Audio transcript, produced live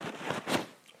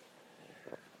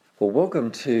Well, welcome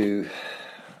to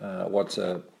what's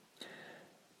an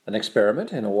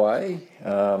experiment in a way,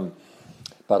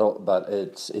 but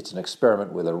it's an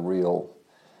experiment with a real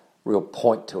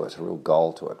point to it, a real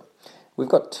goal to it. We've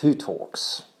got two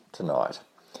talks tonight.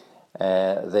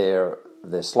 They're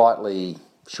slightly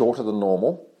shorter than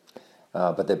normal,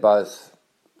 but they're both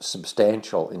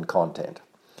substantial in content.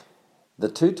 The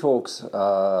two talks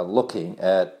are looking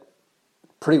at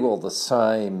pretty well the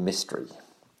same mystery.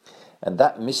 And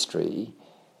that mystery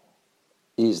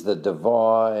is the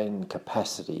divine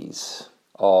capacities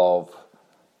of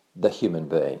the human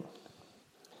being.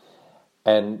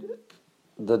 And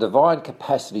the divine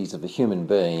capacities of the human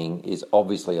being is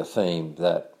obviously a theme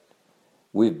that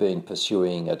we've been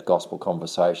pursuing at Gospel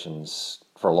Conversations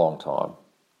for a long time.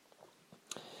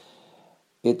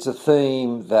 It's a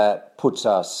theme that puts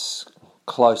us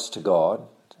close to God,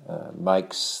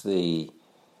 makes the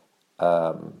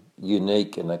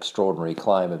unique and extraordinary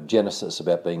claim of Genesis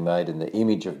about being made in the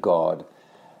image of God,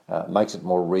 makes it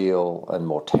more real and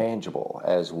more tangible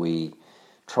as we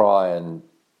try and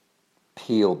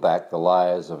peel back the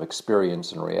layers of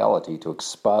experience and reality to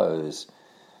expose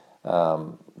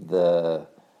the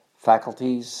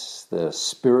faculties, the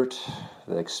spirit,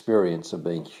 the experience of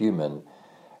being human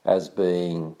as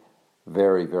being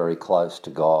very, very close to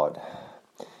God.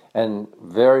 And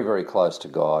very, very close to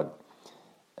God,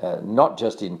 not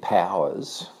just in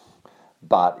powers,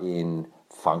 but in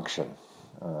function.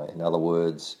 In other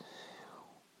words,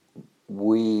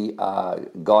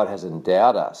 God has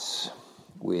endowed us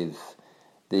with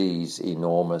these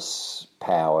enormous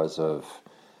powers of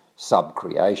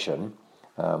subcreation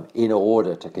in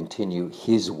order to continue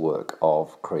His work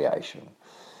of creation,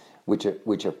 which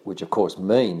of course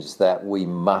means that we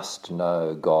must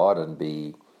know God and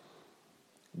be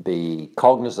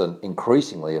cognizant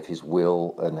increasingly of His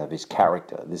will and of His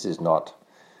character. This is not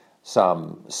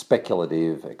some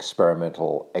speculative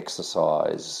experimental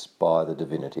exercise by the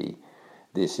divinity.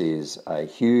 This is a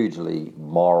hugely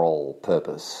moral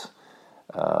purpose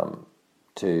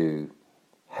to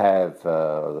have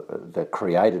the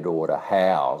created order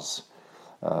house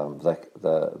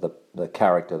the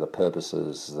character, the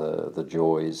purposes, the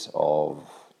joys of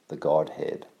the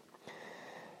Godhead.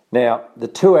 Now, the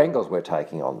two angles we're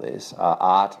taking on this are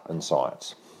art and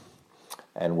science.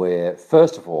 And we're,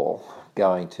 first of all,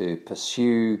 going to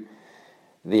pursue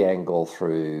the angle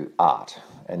through art,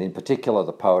 and in particular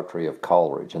the poetry of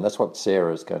Coleridge. And that's what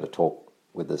Sarah is going to talk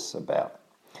with us about.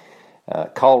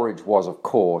 Coleridge was, of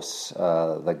course,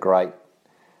 the great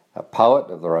poet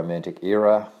of the Romantic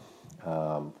era,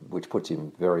 which puts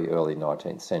him very early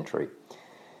 19th century.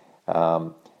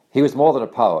 He was more than a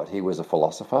poet, he was a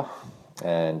philosopher.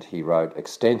 And he wrote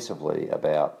extensively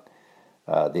about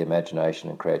the imagination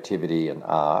and creativity and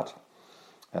art.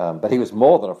 But he was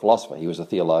more than a philosopher, he was a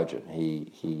theologian.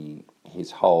 His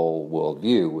whole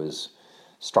worldview was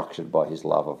structured by his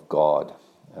love of God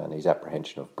and his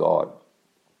apprehension of God.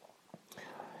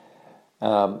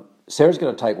 Sarah's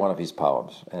going to take one of his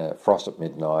poems, Frost at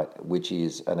Midnight, which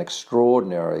is an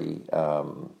extraordinary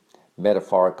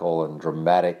metaphorical and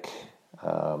dramatic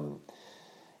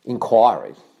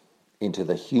inquiry into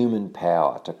the human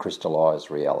power to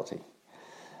crystallise reality.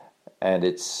 And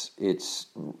it's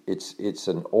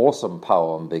an awesome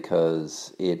poem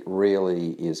because it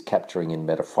really is capturing in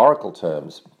metaphorical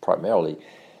terms primarily,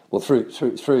 well through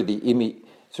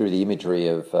the imagery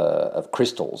of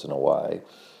crystals in a way,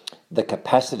 the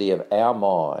capacity of our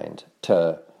mind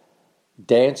to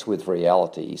dance with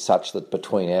reality such that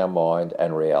between our mind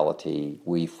and reality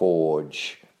we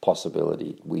forge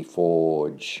possibility, we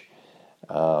forge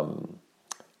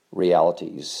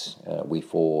realities, we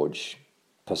forge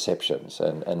perceptions.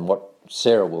 And what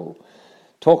Sarah will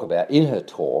talk about in her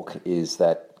talk is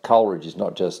that Coleridge is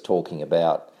not just talking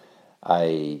about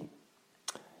a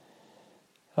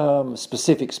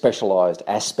specific specialised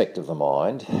aspect of the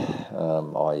mind,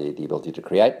 i.e. the ability to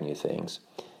create new things.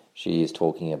 She is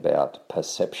talking about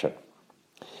perception.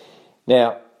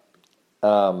 Now,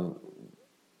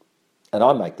 and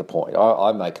I make the point,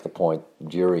 I make the point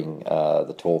during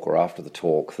the talk or after the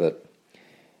talk that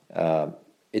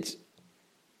it's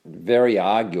very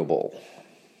arguable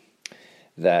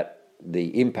that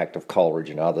the impact of Coleridge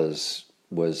and others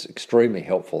was extremely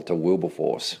helpful to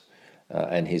Wilberforce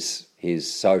and his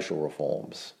social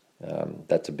reforms.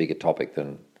 That's a bigger topic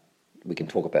than we can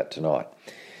talk about tonight.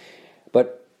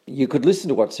 But you could listen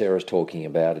to what Sarah's talking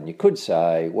about and you could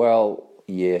say, well,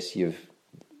 yes,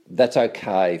 that's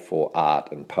okay for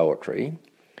art and poetry.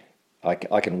 I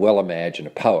can well imagine a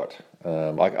poet.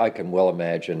 I can well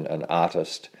imagine an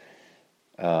artist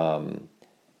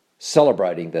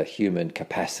celebrating the human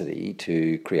capacity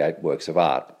to create works of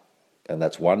art. and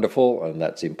that's wonderful, and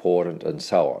that's important, and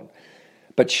so on.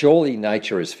 But surely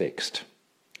nature is fixed.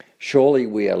 Surely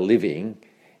we are living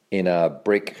in a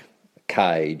brick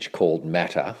cage called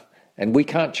matter, and we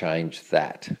can't change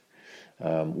that.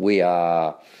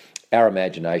 Our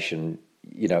imagination,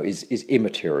 is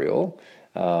immaterial.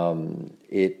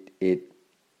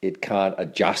 It can't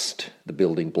adjust the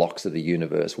building blocks of the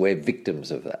universe. We're victims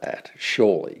of that.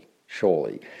 Surely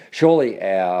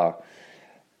our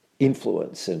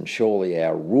influence and surely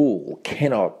our rule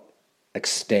cannot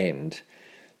extend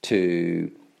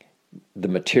to the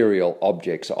material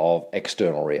objects of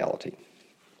external reality.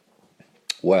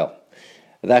 Well,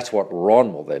 that's what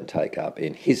Ron will then take up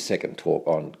in his second talk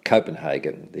on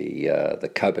Copenhagen,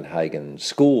 the Copenhagen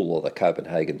school or the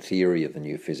Copenhagen theory of the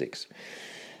new physics.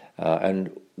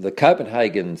 And the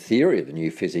Copenhagen theory of the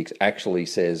new physics actually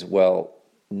says, well,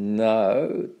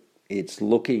 no, it's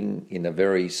looking in a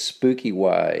very spooky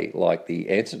way like the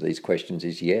answer to these questions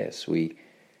is yes, we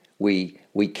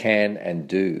can and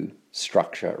do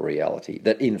structure reality.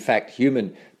 That in fact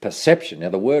human perception, now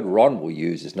the word Ron will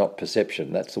use is not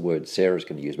perception, that's the word Sarah's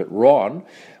going to use, but Ron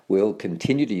will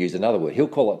continue to use another word. He'll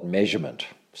call it measurement.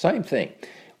 Same thing.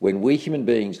 When we human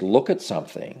beings look at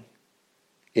something,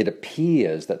 it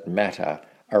appears that matter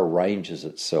arranges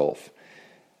itself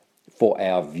for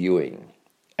our viewing.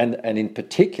 And in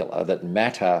particular, that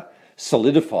matter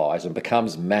solidifies and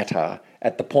becomes matter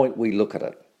at the point we look at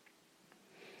it.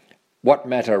 What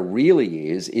matter really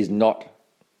is not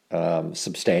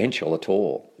substantial at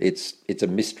all. It's a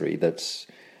mystery that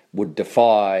would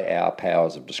defy our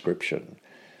powers of description.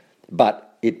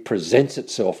 But it presents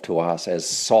itself to us as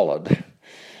solid,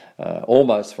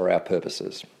 almost for our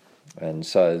purposes. And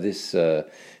so this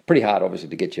pretty hard, obviously,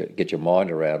 to get your mind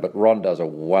around. But Ron does a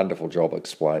wonderful job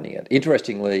explaining it.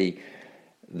 Interestingly,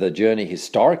 the journey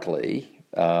historically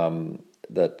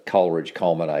that Coleridge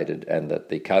culminated and that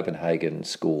the Copenhagen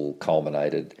school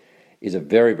culminated is a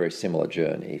very, very similar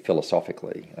journey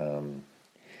philosophically.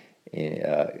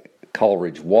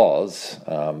 Coleridge was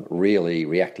really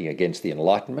reacting against the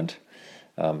Enlightenment,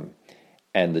 and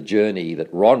the journey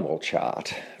that Ron will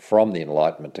chart from the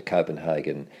Enlightenment to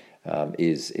Copenhagen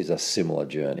is a similar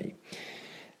journey.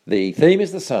 The theme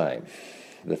is the same.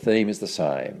 And the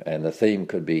theme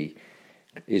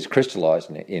is crystallized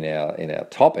in our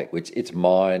topic, which it's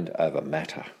mind over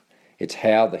matter. It's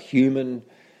how the human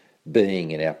being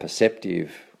in our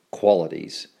perceptive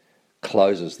qualities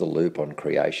closes the loop on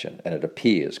creation, and it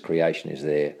appears creation is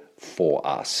there for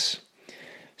us.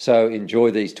 So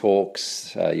enjoy these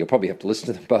talks. You'll probably have to listen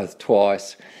to them both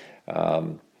twice.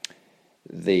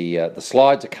 The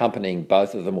slides accompanying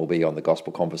both of them will be on the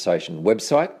Gospel Conversation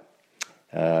website.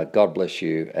 God bless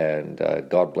you, and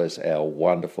God bless our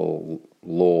wonderful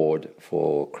Lord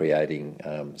for creating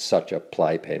such a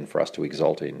playpen for us to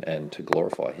exalt in and to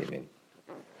glorify Him in.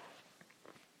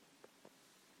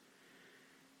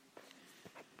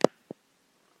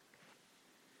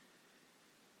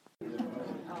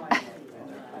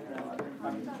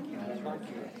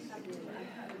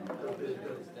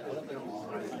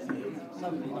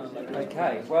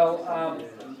 Okay, well,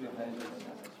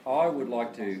 I would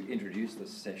like to introduce this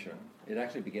session. It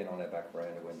actually began on our back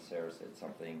veranda when Sarah said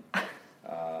something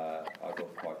I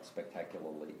thought quite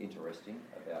spectacularly interesting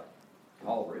about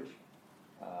Coleridge.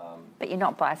 But you're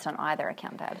not biased on either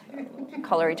account, Dad.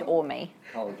 Coleridge or me.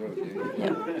 Coleridge or you.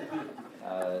 Yeah.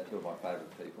 Two of my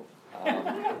favourite people.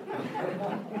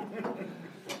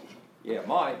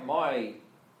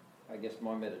 I guess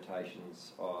my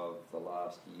meditations of the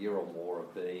last year or more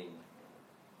have been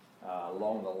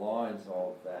along the lines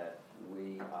of that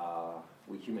we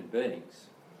human beings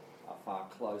are far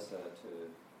closer to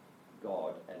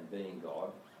God and being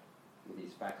God with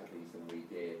His faculties than we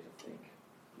dare to think,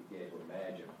 we dare to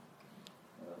imagine.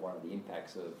 One of the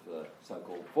impacts of the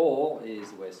so-called fall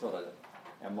is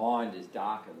our mind is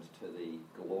darkened to the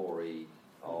glory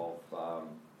of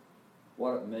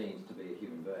what it means to be a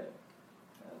human being.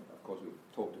 And of course, we've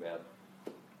talked about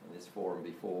in this forum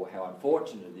before how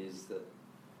unfortunate it is that,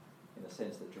 in a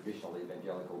sense, the traditional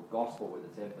evangelical gospel, with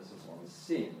its emphasis on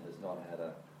sin, has not had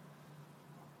a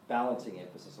balancing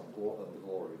emphasis on the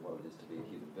glory of what it is to be a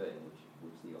human being,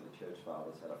 which the early church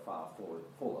fathers had a far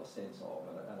fuller sense of.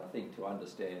 And I think to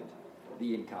understand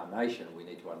the incarnation, we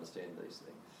need to understand these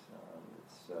things.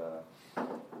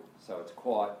 So it's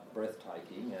quite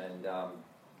breathtaking, and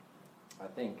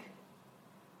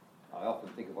I often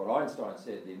think of what Einstein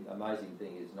said: the amazing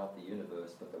thing is not the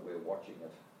universe, but that we're watching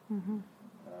it. Mm-hmm.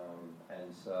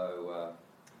 And so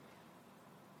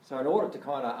in order to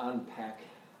kind of unpack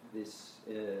this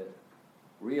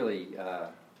really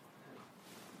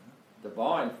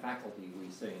divine faculty we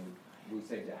seem we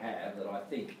seem to have that I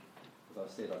think, as I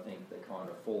said, I think the kind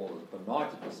of fall has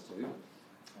benighted us to.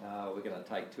 We're going to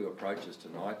take two approaches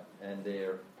tonight, and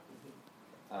they're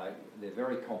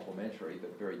very complementary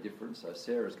but very different. So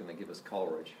Sarah's going to give us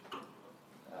Coleridge,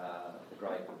 the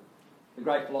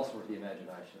great philosopher of the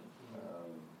imagination.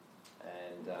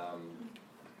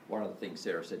 One of the things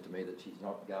Sarah said to me that she's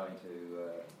not going to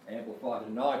amplify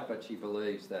tonight, but she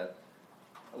believes that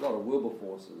a lot of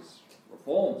Wilberforce's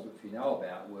reforms, which we know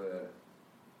about, were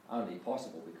only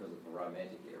possible because of the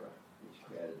Romantic era, which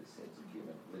created this sense of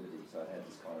human liberty. So it had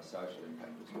this kind of social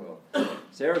impact as well.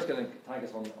 Sarah's going to take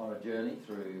us on a journey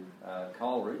through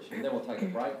Coleridge, and then we'll take a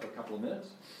break for a couple of minutes,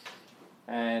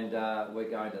 and we're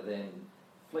going to then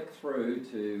flick through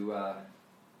to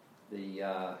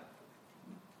the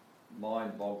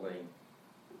mind-boggling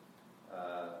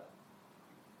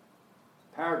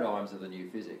paradigms of the new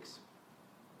physics.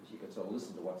 As you can sort of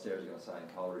listen to what Sarah's going to say in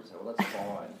Coleridge, say, well, that's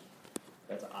fine.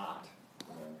 That's art,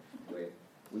 where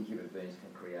we human beings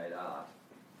can create art.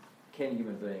 Can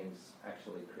human beings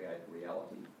actually create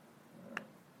reality,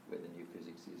 where the new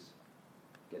physics is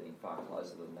getting far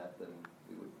closer than that than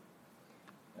we would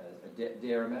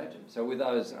dare imagine? So with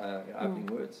those opening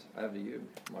words, over to you.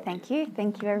 Thank you,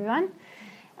 everyone.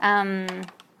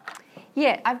 I've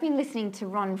been listening to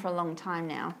Ron for a long time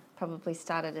now. Probably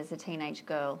started as a teenage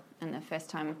girl, and the first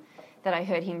time that I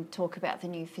heard him talk about the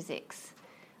new physics,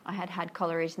 I had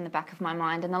Coleridge in the back of my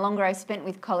mind, and the longer I spent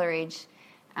with Coleridge,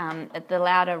 the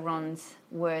louder Ron's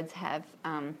words have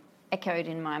echoed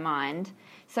in my mind.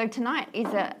 So tonight is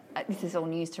this is all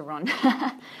news to Ron,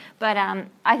 but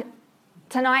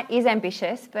tonight is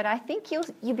ambitious, but I think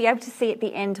you'll be able to see at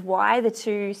the end why the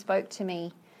two spoke to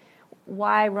me,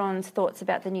 why Ron's thoughts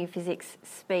about the new physics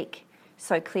speak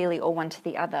so clearly or one to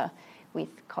the other with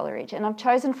Coleridge. And I've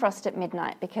chosen Frost at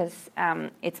Midnight because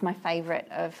it's my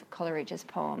favourite of Coleridge's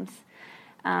poems.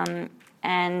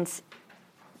 And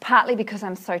partly because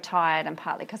I'm so tired and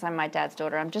partly because I'm my dad's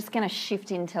daughter, I'm just going to shift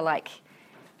into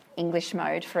English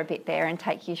mode for a bit there and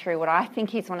take you through what I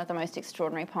think is one of the most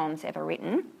extraordinary poems ever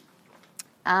written.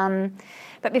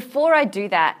 But before I do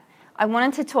that, I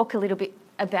wanted to talk a little bit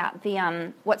about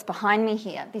the what's behind me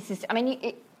here.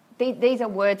 These are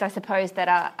words, I suppose,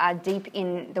 that are deep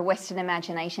in the Western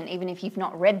imagination. Even if you've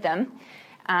not read them,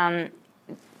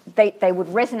 they would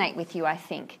resonate with you, I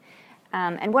think.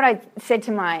 And what I said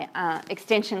to my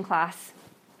extension class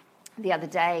the other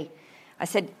day, I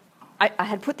said I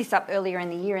had put this up earlier in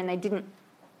the year, and they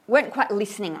weren't quite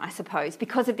listening, I suppose,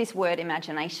 because of this word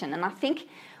imagination. And I think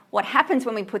what happens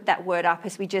when we put that word up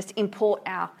is we just import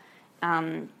our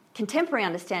contemporary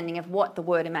understanding of what the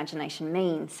word imagination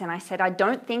means. And I said, I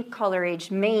don't think Coleridge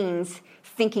means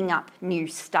thinking up new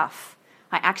stuff.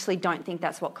 I actually don't think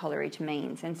that's what Coleridge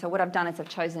means. And so what I've done is I've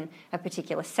chosen a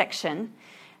particular section.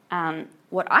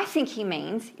 What I think he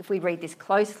means, if we read this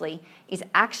closely, is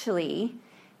actually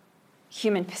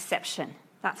human perception.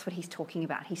 That's what he's talking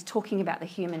about. He's talking about the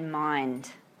human mind.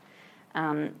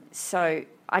 So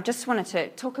I just wanted to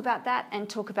talk about that and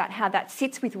talk about how that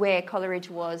sits with where Coleridge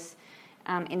was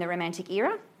in the Romantic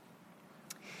era.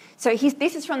 So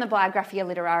this is from the Biographia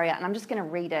Literaria, and I'm just going to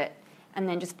read it and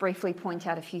then just briefly point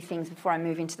out a few things before I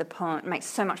move into the poem. It makes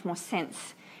so much more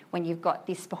sense when you've got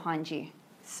this behind you.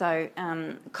 So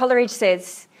Coleridge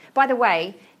says, by the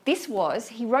way,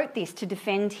 he wrote this to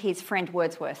defend his friend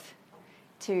Wordsworth,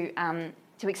 to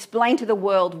explain to the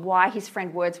world why his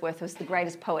friend Wordsworth was the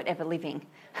greatest poet ever living.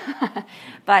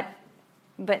 But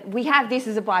we have this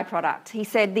as a byproduct. He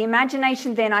said, the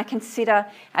imagination then I consider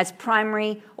as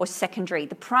primary or secondary.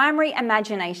 The primary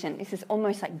imagination, this is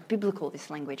almost like biblical, this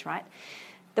language, right?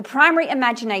 The primary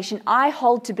imagination I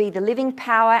hold to be the living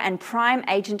power and prime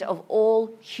agent of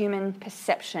all human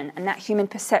perception. And that human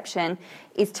perception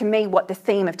is, to me, what the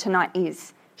theme of tonight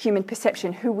is. Human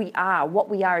perception, who we are, what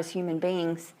we are as human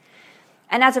beings.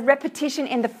 And as a repetition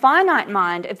in the finite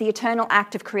mind of the eternal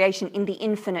act of creation in the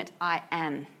infinite I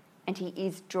am. And he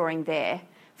is drawing there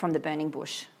from the burning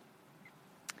bush.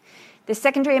 The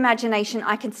secondary imagination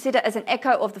I consider as an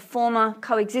echo of the former,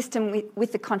 coexisting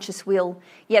with the conscious will,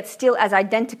 yet still as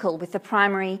identical with the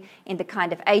primary in the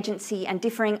kind of agency and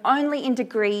differing only in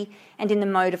degree and in the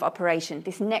mode of operation.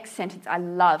 This next sentence I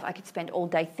love. I could spend all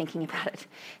day thinking about it.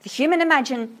 The human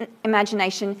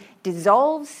imagination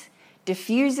dissolves,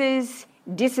 diffuses,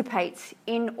 dissipates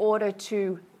in order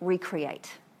to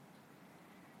recreate.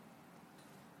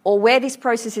 Or where this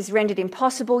process is rendered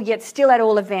impossible, yet still at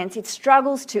all events, it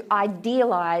struggles to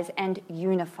idealise and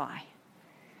unify.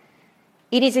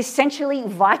 It is essentially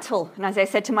vital. And as I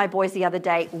said to my boys the other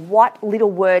day, what little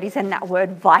word is in that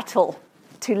word vital?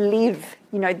 To live.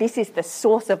 This is the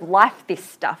source of life, this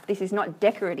stuff. This is not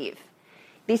decorative.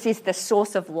 This is the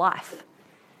source of life,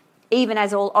 even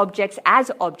as all objects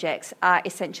are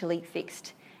essentially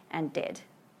fixed and dead.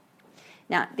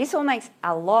 Now, this all makes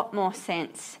a lot more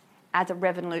sense as a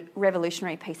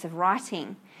revolutionary piece of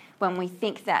writing when we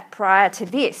think that prior to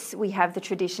this, we have the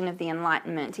tradition of the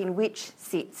Enlightenment in which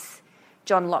sits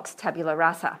John Locke's tabula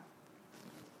rasa.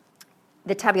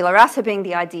 The tabula rasa being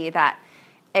the idea that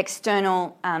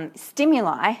external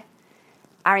stimuli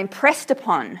are impressed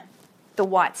upon the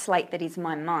white slate that is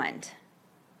my mind.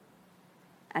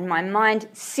 And my mind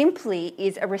simply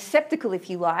is a receptacle, if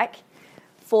you like,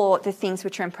 for the things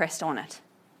which are impressed on it.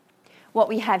 What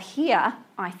we have here,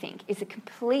 I think, is a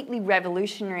completely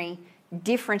revolutionary,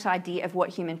 different idea of what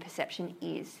human perception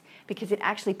is, because it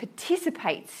actually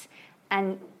participates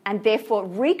and therefore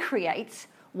recreates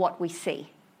what we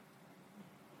see.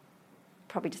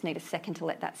 Probably just need a second to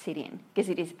let that sit in, because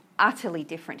it is utterly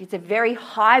different. It's a very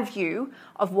high view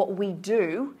of what we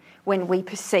do when we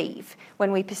perceive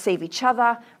each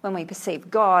other, when we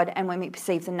perceive God, and when we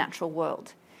perceive the natural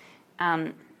world.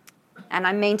 And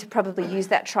I mean to probably use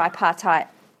that tripartite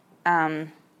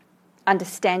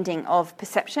understanding of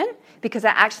perception, because I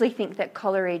actually think that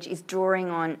Coleridge is drawing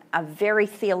on a very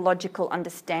theological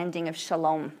understanding of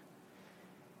shalom.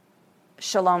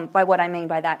 Shalom, by what I mean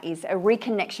by that, is a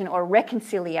reconnection or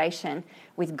reconciliation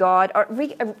with God, or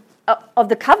of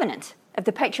the covenant, of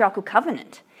the patriarchal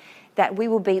covenant, that we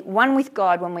will be one with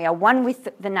God when we are one with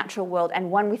the natural world and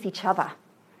one with each other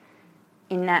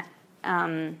in that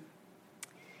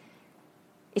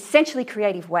essentially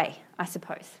creative way, I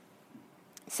suppose.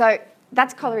 So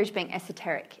that's Coleridge being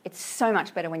esoteric. It's so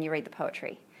much better when you read the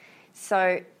poetry.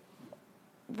 So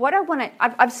what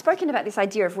I've spoken about this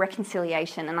idea of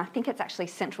reconciliation, and I think it's actually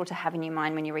central to have in your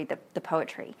mind when you read the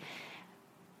poetry.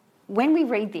 When we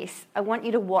read this, I want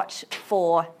you to watch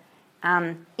for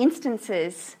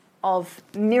instances of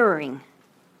mirroring.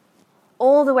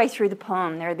 All the way through the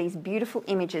poem, there are these beautiful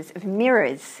images of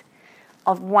mirrors,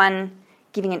 of one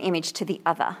giving an image to the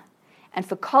other. And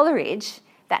for Coleridge,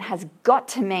 that has got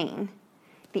to mean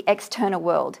the external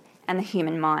world and the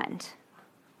human mind.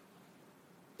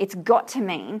 It's got to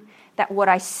mean that what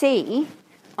I see,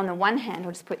 on the one hand,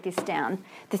 I'll just put this down,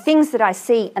 the things that I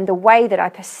see and the way that I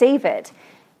perceive it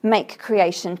make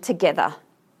creation together.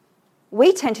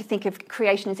 We tend to think of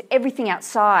creation as everything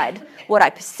outside what I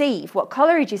perceive. What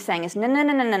Coleridge is saying is,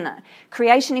 no.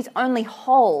 Creation is only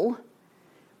whole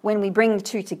when we bring the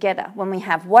two together, when we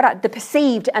have the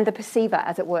perceived and the perceiver,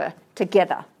 as it were,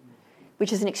 together,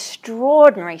 which is an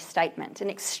extraordinary statement, an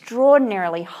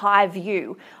extraordinarily high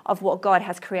view of what God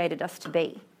has created us to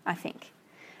be, I think.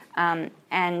 And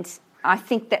I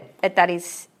think that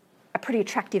is a pretty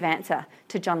attractive answer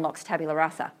to John Locke's tabula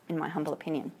rasa, in my humble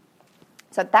opinion.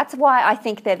 So that's why I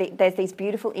think there's these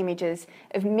beautiful images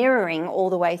of mirroring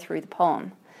all the way through the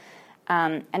poem.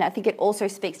 And I think it also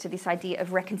speaks to this idea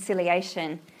of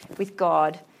reconciliation with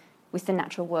God, with the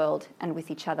natural world, and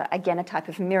with each other. Again, a type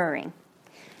of mirroring.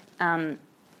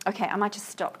 Okay, I might just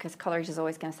stop because Coleridge is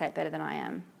always going to say it better than I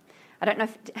am. I don't know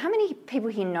how many people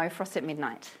here know Frost at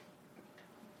Midnight?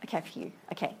 Okay, a few.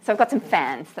 Okay, so I've got some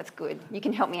fans. That's good. You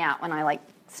can help me out when I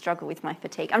struggle with my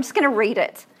fatigue. I'm just going to read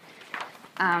it.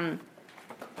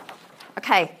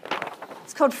 Okay,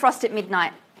 it's called Frost at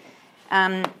Midnight.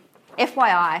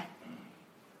 FYI,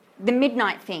 the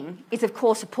midnight thing is, of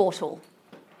course, a portal,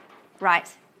 right?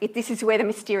 This is where the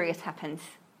mysterious happens.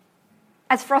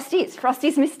 As frost is. Frost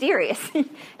is mysterious.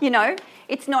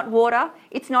 It's not water,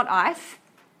 it's not ice.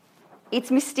 It's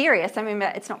mysterious. I mean,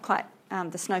 it's not quite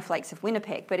the snowflakes of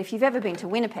Winnipeg, but if you've ever been to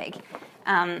Winnipeg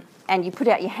and you put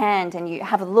out your hand and you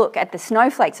have a look at the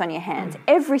snowflakes on your hands,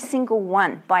 every single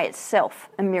one by itself,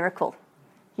 a miracle.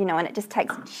 And it just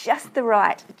takes just the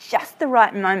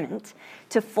right moment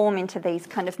to form into these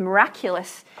kind of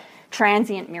miraculous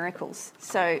transient miracles.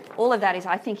 So all of that is,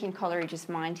 I think, in Coleridge's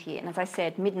mind here. And as I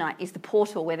said, midnight is the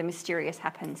portal where the mysterious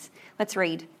happens. Let's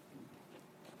read.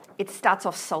 It starts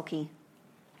off sulky.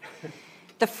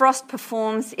 The frost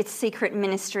performs its secret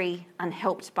ministry,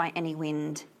 unhelped by any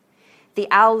wind. The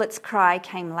owlet's cry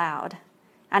came loud,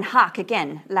 and hark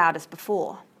again, loud as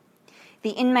before. The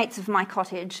inmates of my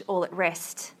cottage, all at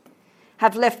rest,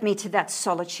 have left me to that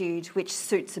solitude which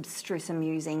suits abstruse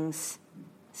musings,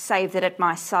 save that at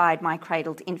my side my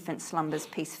cradled infant slumbers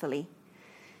peacefully.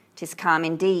 'Tis calm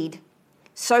indeed,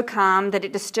 so calm that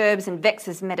it disturbs and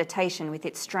vexes meditation with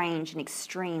its strange and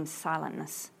extreme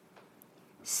silentness.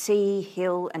 Sea,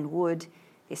 hill and wood,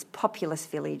 this populous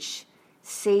village,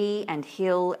 sea and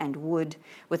hill and wood,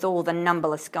 with all the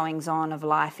numberless goings-on of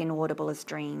life inaudible as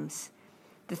dreams.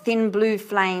 The thin blue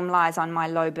flame lies on my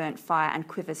low-burnt fire and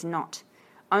quivers not,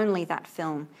 only that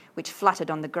film which fluttered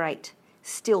on the grate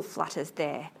still flutters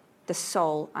there, the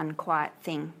sole unquiet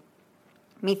thing.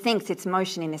 Methinks its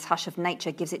motion in this hush of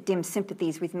nature gives it dim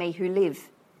sympathies with me who live,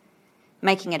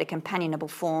 making it a companionable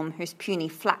form whose puny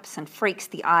flaps and freaks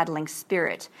the idling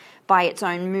spirit by its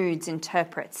own moods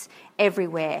interprets,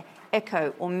 everywhere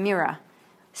echo or mirror,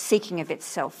 seeking of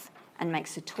itself, and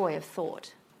makes a toy of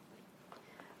thought.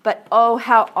 But oh,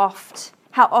 how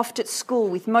oft at school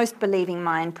with most believing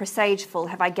mind, presageful,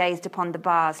 have I gazed upon the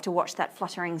bars to watch that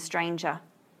fluttering stranger.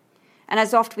 And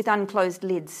as oft with unclosed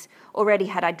lids, already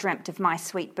had I dreamt of my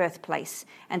sweet birthplace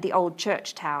and the old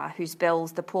church tower whose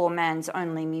bells, the poor man's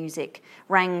only music,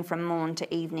 rang from morn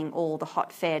to evening all the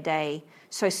hot fair day,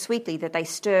 so sweetly that they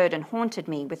stirred and haunted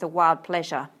me with a wild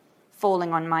pleasure,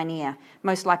 falling on mine ear,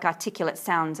 most like articulate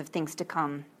sounds of things to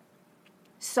come.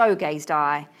 So gazed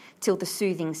I, till the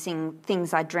soothing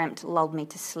things I dreamt lulled me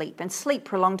to sleep, and sleep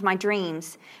prolonged my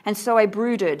dreams, and so I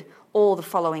brooded all the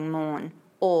following morn,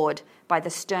 awed by the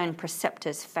stern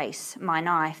preceptor's face, mine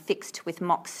eye fixed with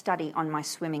mock study on my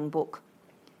swimming book.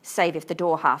 Save if the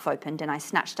door half opened, and I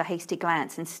snatched a hasty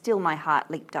glance, and still my heart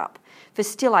leaped up, for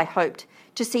still I hoped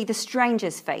to see the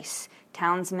stranger's face,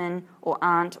 townsman or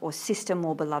aunt or sister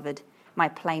more beloved, my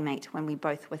playmate when we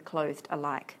both were clothed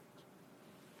alike.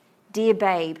 Dear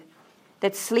babe,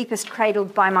 that sleepest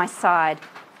cradled by my side,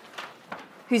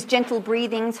 whose gentle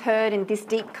breathings heard in this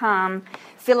deep calm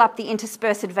fill up the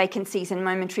interspersed vacancies and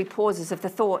momentary pauses of the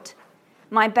thought.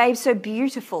 My babe so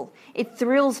beautiful, it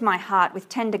thrills my heart with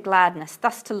tender gladness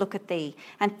thus to look at thee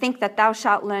and think that thou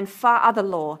shalt learn far other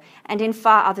lore and in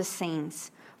far other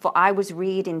scenes. For I was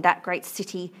reared in that great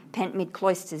city, pent mid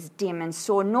cloisters dim, and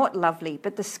saw naught lovely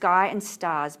but the sky and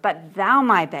stars. But thou,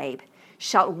 my babe,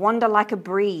 shalt wander like a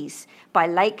breeze by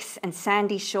lakes and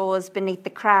sandy shores, beneath the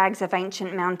crags of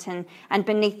ancient mountain and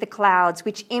beneath the clouds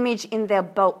which image in their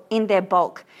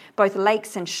bulk both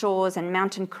lakes and shores and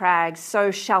mountain crags. So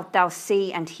shalt thou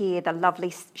see and hear the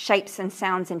lovely shapes and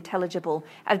sounds intelligible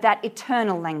of that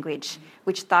eternal language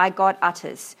which thy God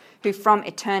utters, who from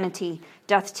eternity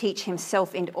doth teach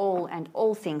himself in all and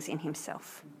all things in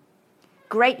himself.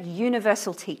 Great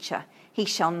universal teacher, he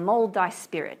shall mould thy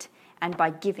spirit, and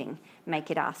by giving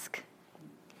make it ask.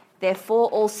 Therefore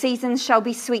all seasons shall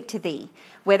be sweet to thee,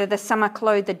 whether the summer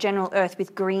clothe the general earth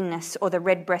with greenness, or the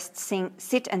redbreasts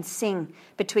sit and sing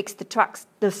betwixt the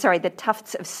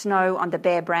tufts of snow on the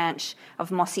bare branch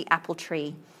of mossy apple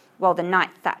tree, while the night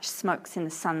thatch smokes in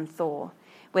the sun thaw,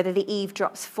 whether the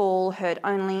eavesdrops fall heard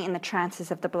only in the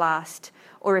trances of the blast,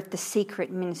 or if the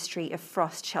secret ministry of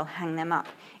frost shall hang them up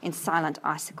in silent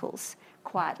icicles,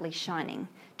 quietly shining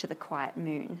to the quiet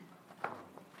moon.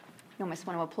 You almost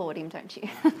want to applaud him, don't you?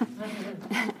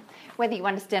 Whether you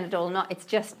understand it all or not, it's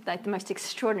just like the most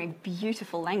extraordinary,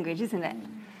 beautiful language, isn't it?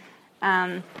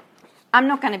 I'm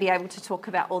not going to be able to talk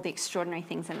about all the extraordinary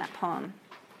things in that poem.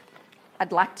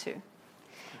 I'd like to.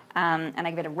 And I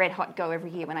give it a red-hot go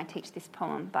every year when I teach this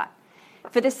poem. But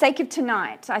for the sake of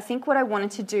tonight, I think what I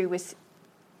wanted to do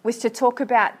was to talk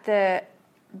about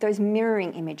those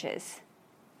mirroring images,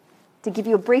 to give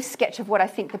you a brief sketch of what I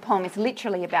think the poem is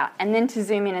literally about, and then to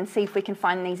zoom in and see if we can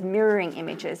find these mirroring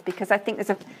images, because I think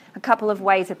there's a couple of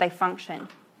ways that they function.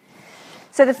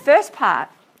 So the first part,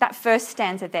 that first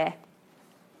stanza there,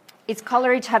 is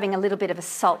Coleridge having a little bit of a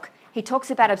sulk. He talks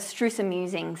about abstruse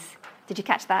musings. Did you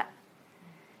catch that?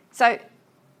 So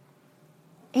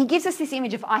he gives us this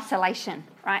image of isolation,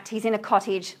 right? He's in a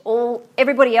cottage,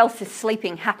 everybody else is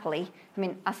sleeping happily. I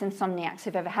mean, us insomniacs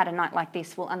who've ever had a night like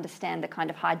this will understand the kind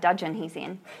of high dudgeon he's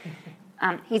in.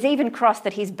 He's even cross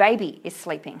that his baby is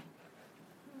sleeping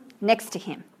next to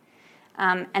him.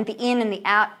 And the in and the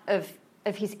out of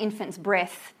his infant's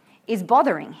breath is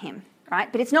bothering him,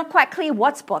 right? But it's not quite clear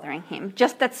what's bothering him,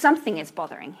 just that something is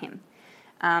bothering him.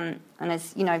 And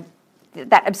as, you know,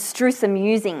 that abstruse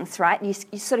musings, right?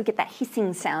 You sort of get that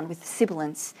hissing sound with the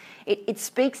sibilants. It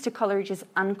speaks to Coleridge's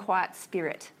unquiet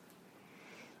spirit.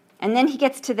 And then he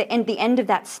gets to the end of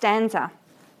that stanza,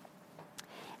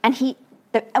 and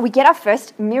we get our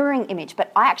first mirroring image,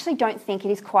 but I actually don't think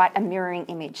it is quite a mirroring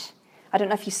image. I don't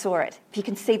know if you saw it. If you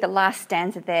can see the last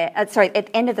stanza there, at the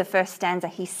end of the first stanza,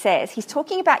 he's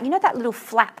talking about, you know, that little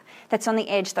flap that's on the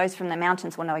edge. Those from the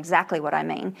mountains will know exactly what I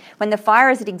mean. When the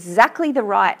fire is at exactly the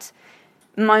right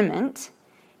moment,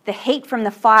 the heat from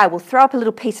the fire will throw up a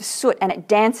little piece of soot and it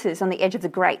dances on the edge of the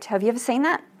grate. Have you ever seen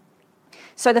that?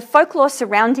 So the folklore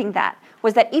surrounding that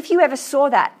was that if you ever saw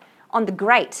that on the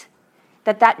grate,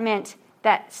 that meant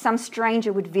that some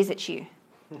stranger would visit you,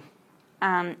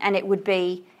 and it would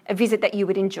be a visit that you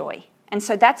would enjoy. And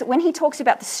so that's when he talks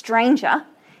about the stranger,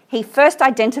 he first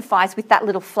identifies with that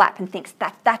little flap and thinks,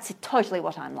 that's totally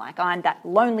what I'm like. I'm that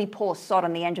lonely poor sod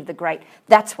on the edge of the grate.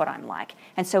 That's what I'm like.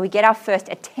 And so we get our first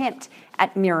attempt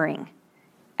at mirroring,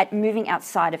 at moving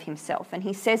outside of himself. And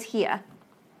he says here,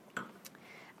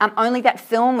 only that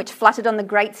film which fluttered on the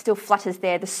grate still flutters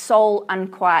there, the sole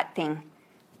unquiet thing,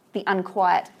 the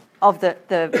unquiet of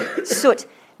the soot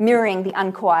mirroring the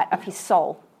unquiet of his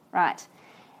soul, right?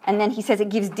 And then he says it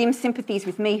gives dim sympathies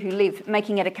with me who live,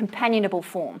 making it a companionable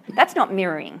form. That's not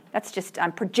mirroring. That's just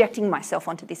I'm projecting myself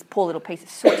onto this poor little piece of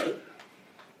soot.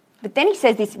 But then he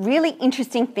says this really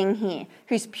interesting thing here,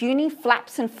 whose puny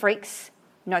flaps and freaks,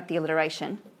 note the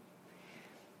alliteration,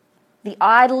 the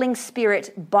idling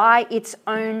spirit by its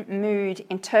own mood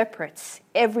interprets,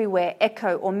 everywhere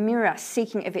echo or mirror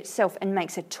seeking of itself and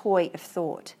makes a toy of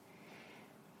thought.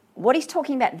 What he's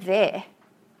talking about there,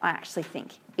 I actually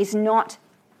think, is not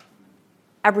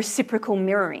a reciprocal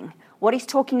mirroring. What he's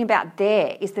talking about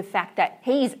there is the fact that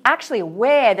he's actually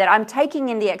aware that I'm taking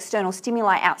in the external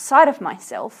stimuli outside of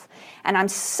myself and I'm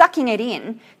sucking it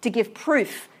in to give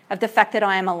proof of the fact that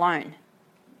I am alone,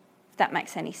 if that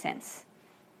makes any sense.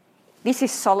 This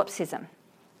is solipsism,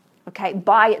 okay?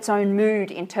 By its own mood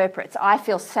interprets. I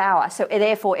feel sour, so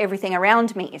therefore everything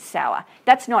around me is sour.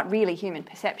 That's not really human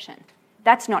perception.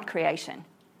 That's not creation.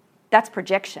 That's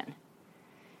projection.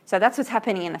 So that's what's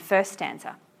happening in the first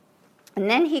stanza. And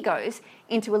then he goes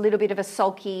into a little bit of a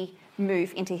sulky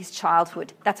move into his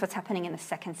childhood. That's what's happening in the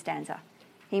second stanza.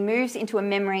 He moves into a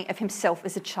memory of himself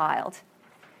as a child.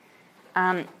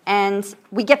 And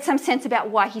we get some sense about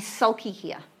why he's sulky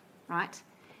here, right?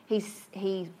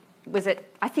 He was at,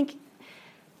 I think,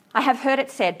 I have heard it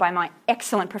said by my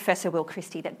excellent Professor Will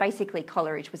Christie that basically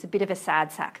Coleridge was a bit of a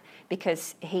sad sack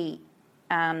because he...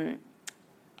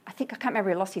 I can't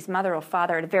remember, he lost his mother or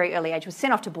father at a very early age, was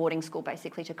sent off to boarding school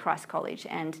basically to Christ College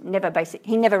and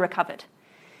he never recovered.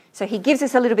 So he gives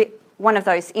us a little bit one of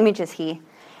those images here.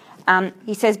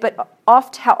 He says, but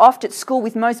how oft at school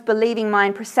with most believing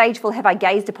mind presageful have I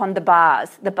gazed upon the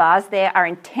bars. The bars there are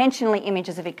intentionally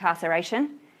images of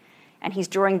incarceration, and he's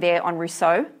drawing there on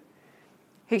Rousseau,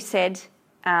 who said,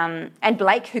 and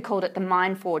Blake, who called it the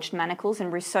mind-forged manacles,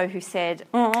 and Rousseau, who said,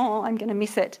 oh, I'm going to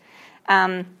miss it.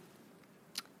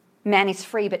 Man is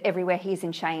free, but everywhere he is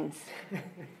in chains.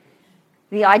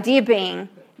 The idea being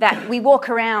that we walk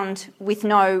around with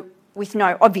no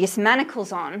obvious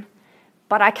manacles on,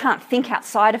 but I can't think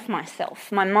outside of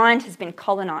myself. My mind has been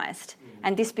colonised,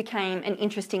 and this became an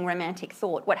interesting romantic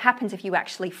thought. What happens if you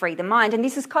actually free the mind? And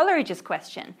this is Coleridge's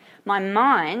question. My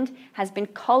mind has been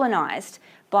colonised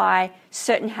by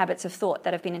certain habits of thought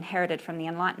that have been inherited from the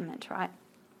Enlightenment, right?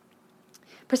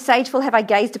 Presageful have I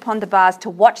gazed upon the bars to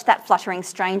watch that fluttering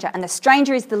stranger. And the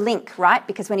stranger is the link, right?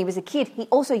 Because when he was a kid, he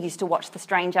also used to watch the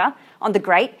stranger on the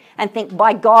grate and think,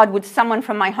 by God, would someone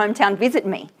from my hometown visit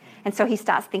me? And so he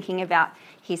starts thinking about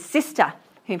his sister,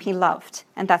 whom he loved.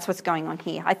 And that's what's going on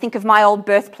here. I think of my old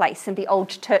birthplace and the old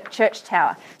church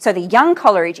tower. So the young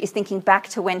Coleridge is thinking back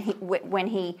to when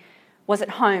he was at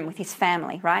home with his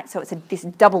family, right? So it's this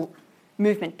double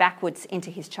movement backwards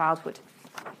into his childhood.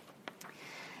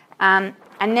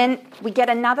 And then we get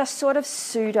another sort of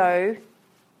pseudo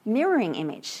mirroring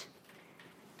image.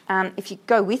 If you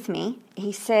go with me,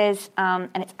 he says, and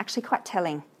it's actually quite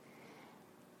telling.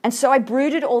 And so I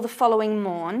brooded all the following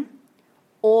morn,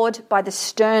 awed by the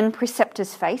stern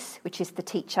preceptor's face, which is the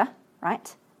teacher,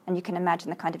 right? And you can imagine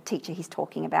the kind of teacher he's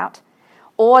talking about.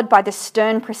 Awed by the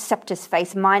stern preceptor's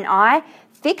face, mine eye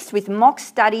fixed with mock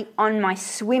study on my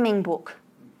swimming book.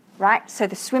 Right? So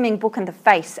the swimming book and the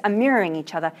face are mirroring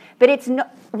each other. But it's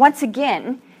not, once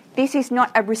again, this is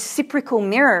not a reciprocal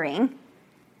mirroring.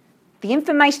 The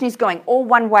information is going all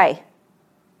one way.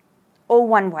 All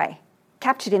one way.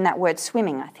 Captured in that word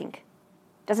swimming, I think.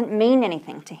 Doesn't mean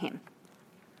anything to him.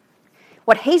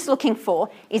 What he's looking for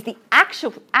is the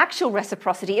actual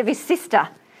reciprocity of his sister,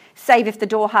 save if the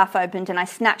door half opened and I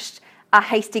snatched a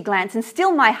hasty glance, and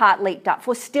still my heart leaped up,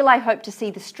 for still I hoped to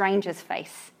see the stranger's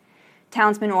face.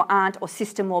 Townsman or aunt or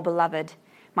sister more beloved,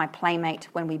 my playmate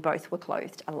when we both were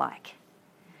clothed alike.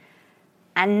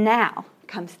 And now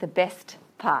comes the best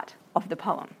part of the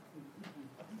poem.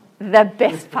 The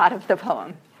best part of the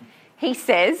poem. He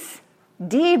says,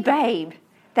 dear babe,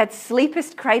 that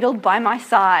sleepest cradled by my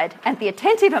side, and the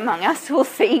attentive among us will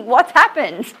see what's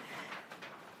happened.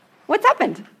 What's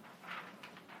happened?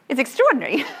 It's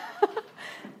extraordinary.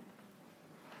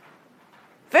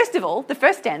 First of all, the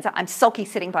first stanza, I'm sulky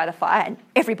sitting by the fire and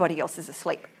everybody else is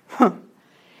asleep.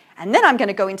 And then I'm going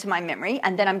to go into my memory,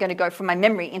 and then I'm going to go from my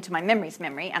memory into my memory's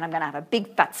memory, and I'm going to have a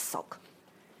big fat sulk.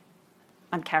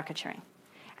 I'm caricaturing.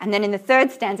 And then in the third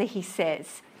stanza he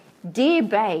says, dear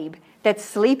babe, that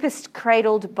sleepest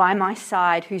cradled by my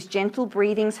side, whose gentle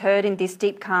breathings heard in this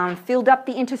deep calm, filled up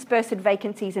the interspersed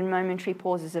vacancies and momentary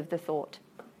pauses of the thought.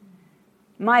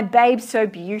 My babe so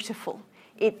beautiful,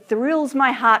 it thrills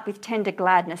my heart with tender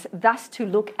gladness, thus to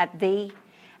look at thee,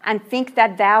 and think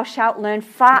that thou shalt learn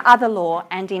far other lore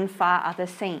and in far other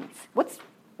scenes.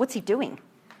 What's he doing?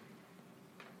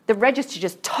 The register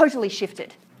just totally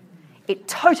shifted. It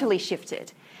totally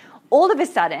shifted. All of a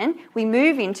sudden, we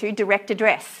move into direct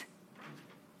address.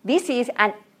 This is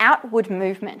an outward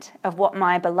movement of what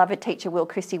my beloved teacher Will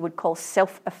Christie would call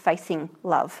self-effacing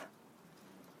love.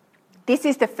 This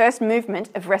is the first movement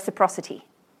of reciprocity.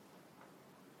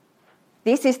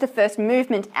 This is the first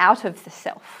movement out of the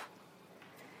self.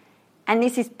 And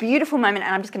this is a beautiful moment,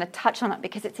 and I'm just going to touch on it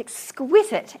because it's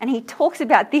exquisite. And he talks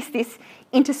about this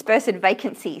interspersed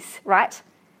vacancies, right?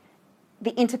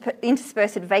 The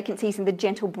interspersed vacancies and the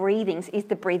gentle breathings is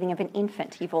the breathing of an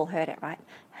infant. You've all heard it, right?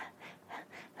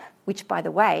 Which, by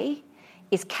the way,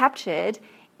 is captured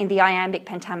in the iambic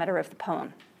pentameter of the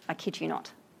poem. I kid you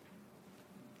not.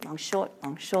 Long, short,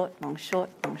 long, short, long, short,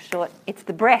 long, short. It's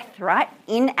the breath, right?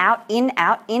 In, out, in,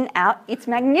 out, in, out. It's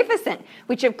magnificent,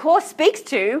 which of course speaks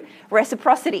to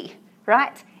reciprocity,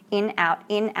 right? In, out,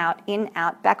 in, out, in,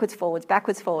 out, backwards, forwards,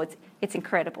 backwards, forwards. It's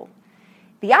incredible.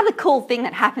 The other cool thing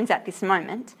that happens at this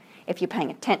moment, if you're paying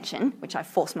attention, which I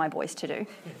force my boys to do,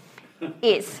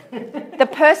 is the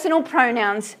personal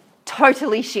pronouns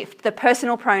totally shift. The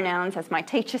personal pronouns, as my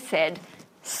teacher said,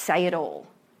 say it all.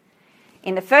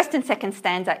 In the first and second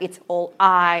stanza, it's all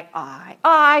I.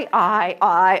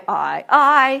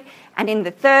 And in the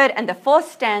third and the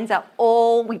fourth stanza,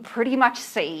 all we pretty much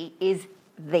see is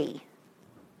thee.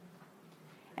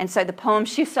 And so the poem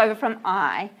shifts over from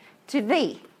I to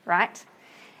thee, right?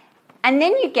 And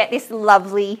then you get this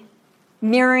lovely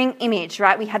mirroring image,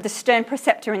 right? We had the stern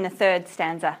preceptor in the third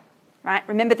stanza, right?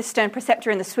 Remember the stern preceptor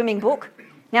in the swimming book?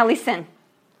 Now listen.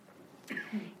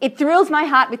 It thrills my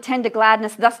heart with tender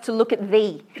gladness thus to look at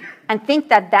thee and think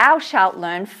that thou shalt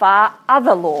learn far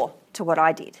other lore to what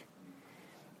I did,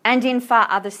 and in far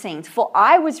other scenes. For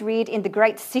I was reared in the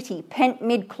great city, pent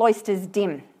mid cloisters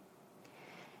dim,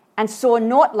 and saw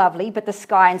naught lovely but the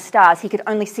sky and stars. He could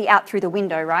only see out through the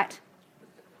window, right?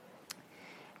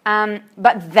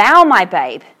 But thou, my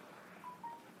babe,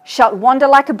 shalt wander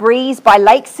like a breeze by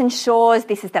lakes and shores.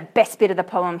 This is the best bit of the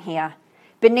poem here.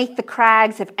 Beneath the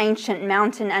crags of ancient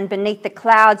mountain and beneath the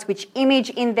clouds which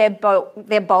image in their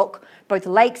bulk both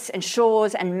lakes and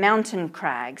shores and mountain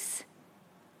crags.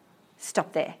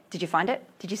 Stop there. Did you find it?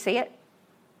 Did you see it?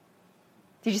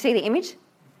 Did you see the image?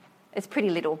 It's pretty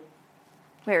little.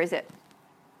 Where is it?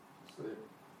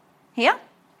 Here?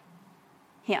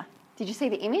 Here. Did you see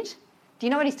the image? Do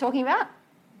you know what he's talking about?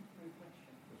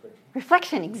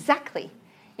 Reflection, exactly.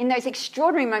 In those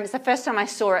extraordinary moments, the first time I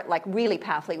saw it like really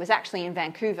powerfully was actually in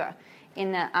Vancouver,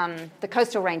 in the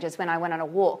coastal ranges when I went on a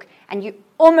walk. And you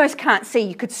almost can't see.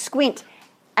 You could squint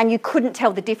and you couldn't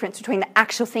tell the difference between the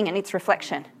actual thing and its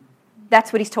reflection.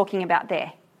 That's what he's talking about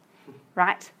there,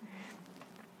 right?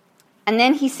 And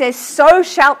then he says, so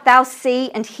shalt thou see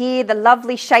and hear the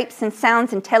lovely shapes and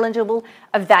sounds intelligible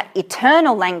of that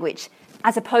eternal language,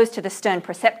 as opposed to the stern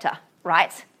preceptor,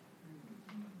 right?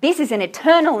 This is an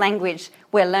eternal language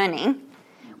we're learning,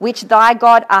 which thy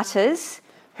God utters,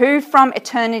 who from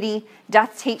eternity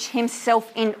doth teach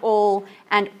himself in all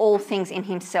and all things in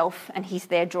himself. And he's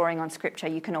there drawing on scripture.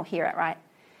 You can all hear it, right?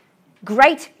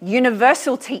 Great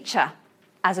universal teacher,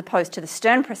 as opposed to the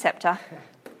stern preceptor.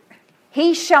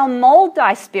 He shall mould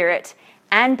thy spirit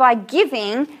and by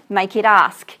giving make it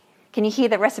ask. Can you hear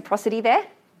the reciprocity there?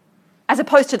 As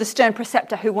opposed to the stern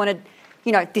preceptor who wanted,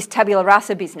 this tabula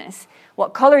rasa business.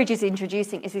 What Coleridge is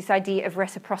introducing is this idea of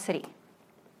reciprocity.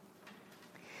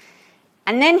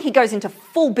 And then he goes into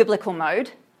full biblical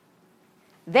mode.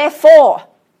 Therefore,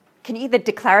 can you hear the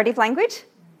declarative language?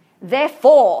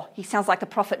 Therefore, he sounds like the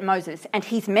prophet Moses, and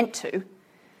he's meant to.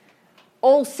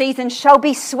 All seasons shall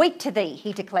be sweet to thee,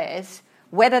 he declares.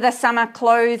 Whether the summer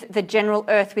clothe the general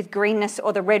earth with greenness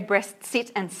or the redbreast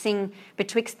sit and sing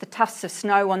betwixt the tufts of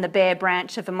snow on the bare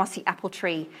branch of the mossy apple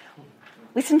tree.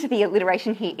 Listen to the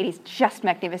alliteration here. It is just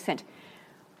magnificent.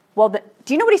 Well,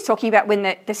 do you know what he's talking about when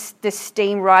the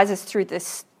steam rises through the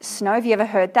snow? Have you ever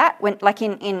heard that? When, like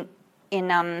in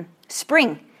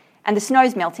spring and the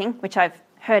snow's melting, which I've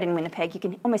heard in Winnipeg, you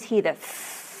can almost hear the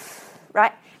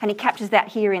right? And he captures that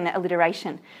here in the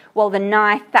alliteration. While the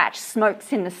nigh thatch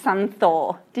smokes in the sun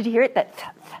thaw. Did you hear it?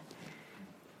 That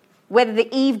whether the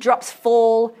eavesdrops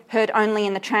fall, heard only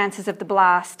in the trances of the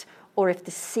blast, or if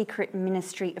the secret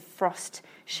ministry of frost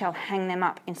shall hang them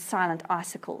up in silent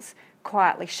icicles,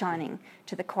 quietly shining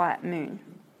to the quiet moon.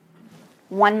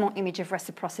 one more image of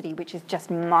reciprocity, which is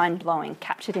just mind-blowing,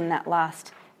 captured in that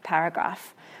last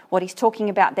paragraph. What he's talking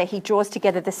about there, he draws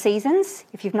together the seasons.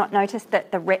 If you've not noticed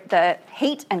that the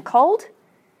heat and cold,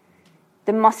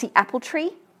 the mossy apple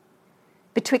tree,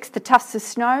 betwixt the tufts of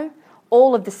snow,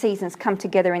 all of the seasons come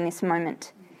together in this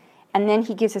moment. And then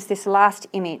he gives us this last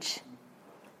image.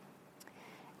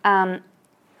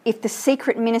 If the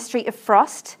secret ministry of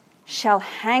frost shall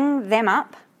hang them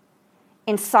up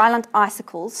in silent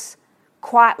icicles,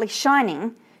 quietly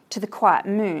shining to the quiet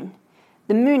moon.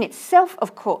 The moon itself,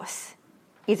 of course,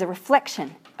 is a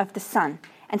reflection of the sun.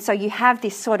 And so you have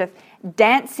this sort of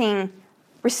dancing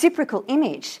reciprocal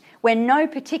image where no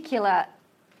particular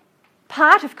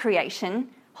part of creation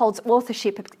holds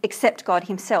authorship except God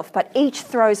himself, but each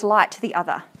throws light to the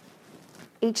other.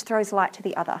 Each throws light to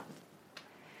the other.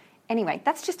 Anyway,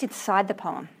 that's just inside the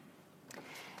poem.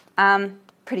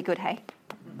 Pretty good, hey?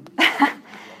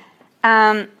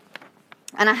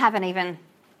 And I haven't even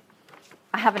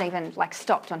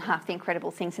stopped on half the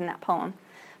incredible things in that poem.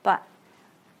 But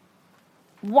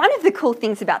one of the cool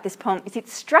things about this poem is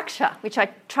its structure, which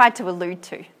I tried to allude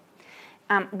to.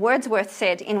 Wordsworth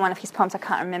said in one of his poems, I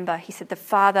can't remember, he said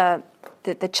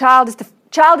the child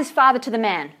is father to the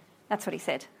man. That's what he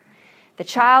said. The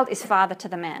child is father to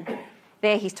the man.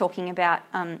 There he's talking about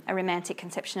a romantic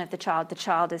conception of the child. The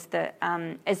child is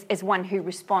as one who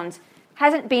responds,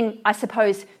 hasn't been, I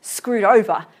suppose, screwed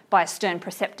over by a stern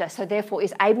preceptor, so therefore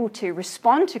is able to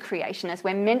respond to creation as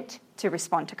we're meant to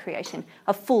respond to creation,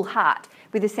 a full heart,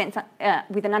 with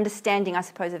an understanding, I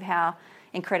suppose, of how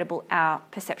incredible our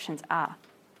perceptions are.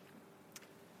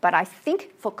 But I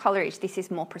think for Coleridge this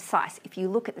is more precise. If you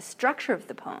look at the structure of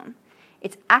the poem,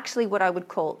 it's actually what I would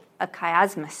call a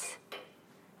chiasmus.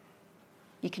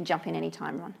 You can jump in any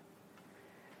time, Ron.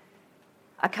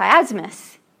 A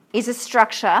chiasmus is a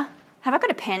structure. Have I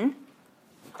got a pen?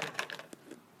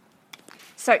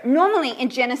 So normally in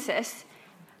Genesis,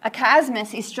 a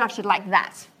chiasmus is structured like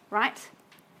that, right?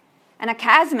 And a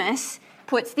chiasmus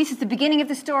puts, this is the beginning of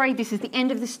the story, this is the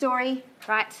end of the story,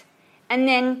 right? And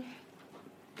then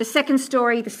the second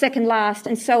story, the second last,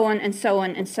 and so on, and so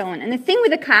on, and so on. And the thing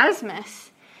with a chiasmus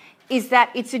is that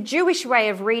it's a Jewish way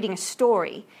of reading a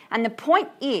story. And the point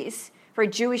is, for a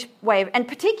Jewish way of, and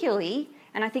particularly,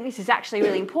 and I think this is actually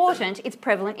really important, it's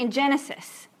prevalent in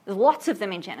Genesis. There's lots of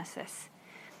them in Genesis.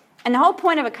 And the whole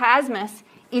point of a chiasmus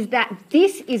is that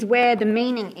this is where the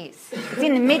meaning is. It's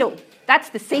in the middle. That's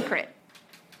the secret.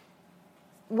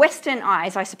 Western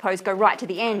eyes, I suppose, go right to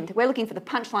the end. We're looking for the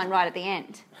punchline right at the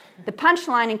end. The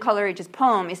punchline in Coleridge's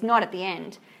poem is not at the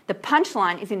end. The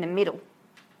punchline is in the middle.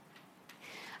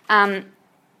 And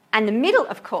the middle,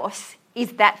 of course,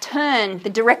 is that turn, the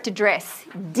direct address,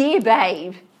 dear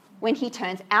babe, when he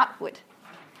turns outward.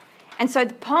 And so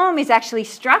the poem is actually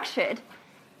structured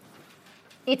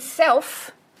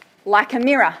itself like a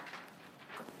mirror.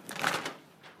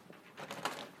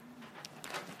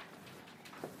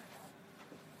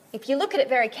 If you look at it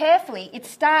very carefully, it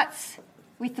starts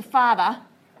with the father,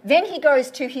 then he goes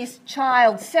to his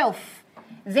child self,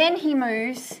 then he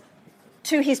moves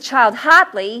to his child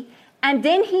Hartley, and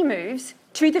then he moves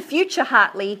to the future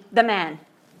Hartley, the man.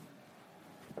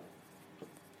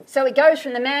 So it goes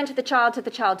from the man to the child to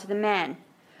the child to the man.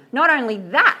 Not only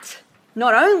that,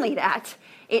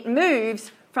 it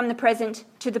moves from the present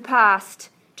to the past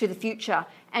to the future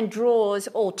and draws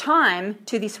all time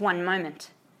to this one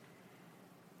moment.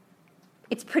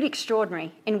 It's pretty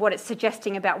extraordinary in what it's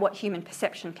suggesting about what human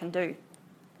perception can do.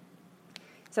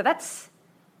 So that's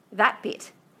that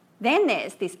bit. Then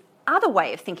there's this other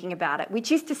way of thinking about it,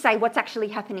 which is to say what's actually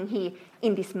happening here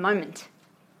in this moment.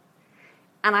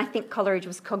 And I think Coleridge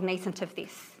was cognizant of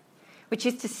this, which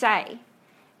is to say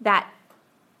that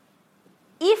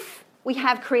if we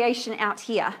have creation out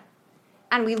here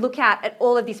and we look out at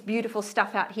all of this beautiful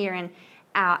stuff out here and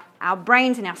our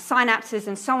brains and our synapses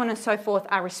and so on and so forth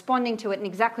are responding to it in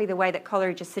exactly the way that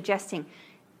Coleridge is suggesting,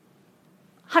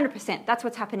 100%, that's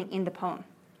what's happening in the poem.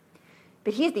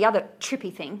 But here's the other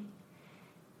trippy thing.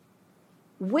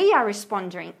 We are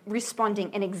responding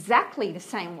in exactly the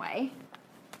same way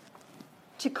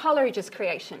to Coleridge's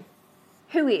creation,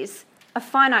 who is a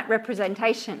finite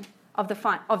representation of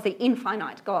the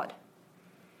infinite God.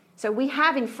 So we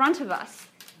have in front of us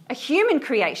a human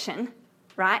creation,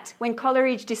 right? When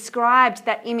Coleridge described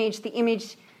that image,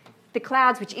 the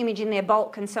clouds which image in their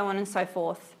bulk and so on and so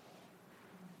forth.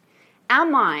 Our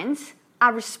minds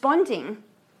are responding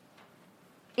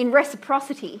in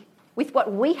reciprocity with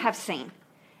what we have seen.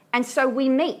 And so we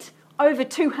meet over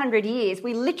 200 years.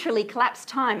 We literally collapse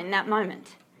time in that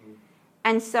moment.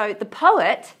 And so the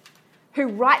poet who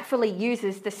rightfully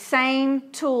uses the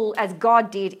same tool as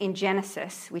God did in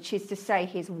Genesis, which is to say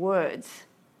his words,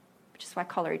 which is why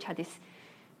Coleridge had this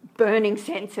burning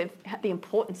sense of the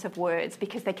importance of words,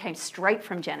 because they came straight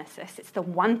from Genesis. It's the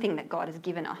one thing that God has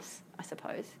given us, I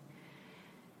suppose.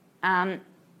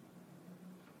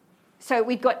 So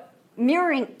we've got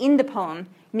mirroring in the poem,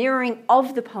 mirroring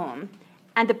of the poem,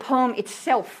 and the poem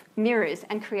itself mirrors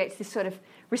and creates this sort of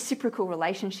reciprocal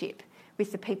relationship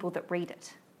with the people that read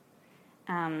it.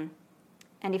 And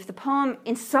if the poem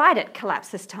inside it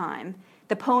collapses time,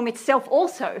 the poem itself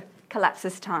also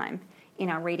collapses time in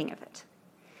our reading of it.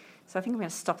 So I think I'm going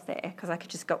to stop there because I could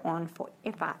just go on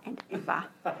forever and ever.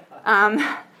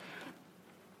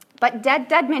 But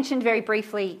Dad mentioned very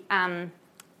briefly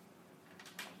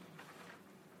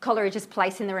Coleridge's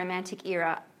place in the Romantic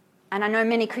era. And I know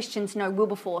many Christians know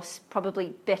Wilberforce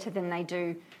probably better than they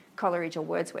do Coleridge or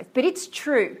Wordsworth. But it's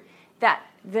true that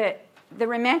the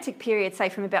Romantic period, say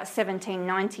from about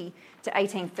 1790 to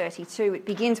 1832, it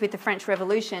begins with the French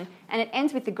Revolution and it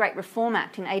ends with the Great Reform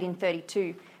Act in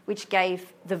 1832, which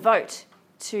gave the vote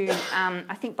to,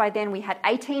 I think by then we had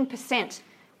 18%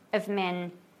 of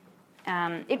men.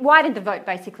 It widened the vote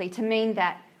basically to mean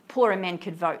that poorer men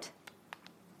could vote.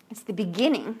 It's the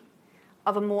beginning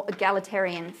of a more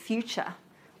egalitarian future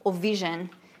or vision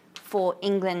for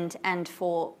England and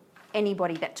for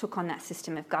anybody that took on that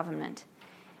system of government.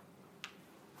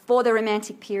 For the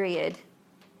Romantic period,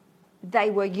 they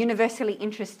were universally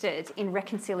interested in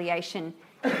reconciliation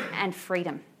and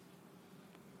freedom.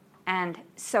 And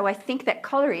so I think that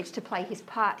Coleridge, to play his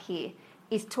part here,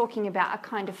 is talking about a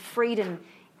kind of freedom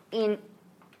in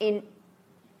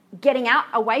getting out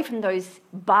away from those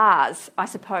bars, I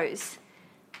suppose,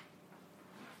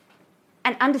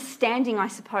 and understanding, I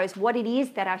suppose, what it is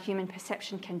that our human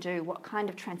perception can do, what kind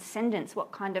of transcendence,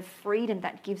 what kind of freedom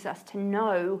that gives us to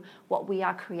know what we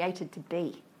are created to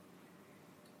be.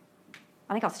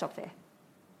 I think I'll stop there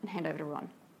and hand over to Ron.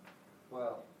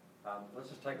 Well, let's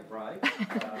just take a break.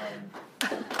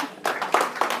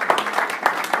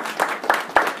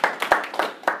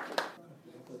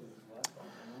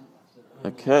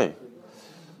 Okay.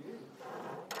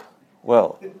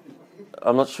 Well,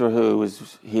 I'm not sure who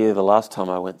was here the last time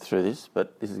I went through this,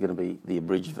 but this is going to be the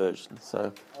abridged version,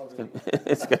 so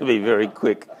it's going to be very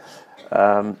quick.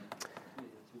 And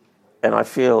I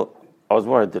was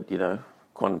worried that,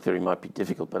 quantum theory might be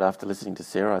difficult, but after listening to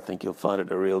Sarah, I think you'll find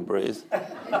it a real breeze.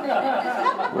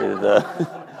 I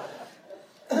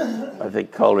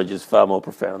think Coleridge is far more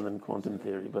profound than quantum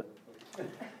theory, but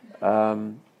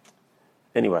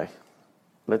anyway,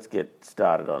 let's get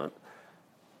started on it.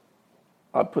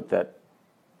 I put that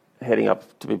heading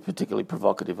up to be particularly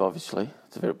provocative, obviously.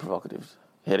 It's a very provocative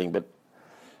heading, but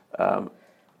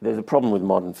there's a problem with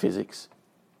modern physics,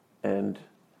 and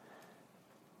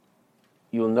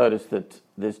you'll notice that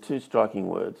there's two striking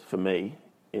words for me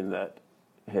in that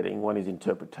heading. One is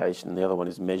interpretation, and the other one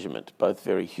is measurement, both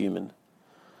very human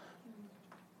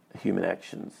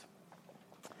actions.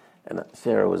 And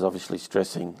Sarah was obviously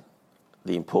stressing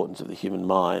the importance of the human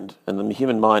mind, and the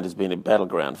human mind has been a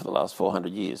battleground for the last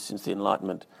 400 years since the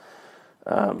Enlightenment.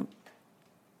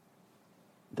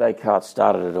 Descartes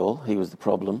started it all. He was the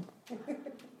problem.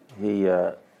 He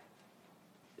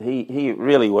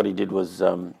really, what he did was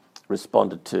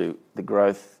responded to the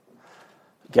growth.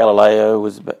 Galileo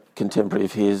was a contemporary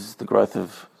of his. The growth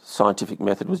of scientific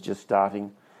method was just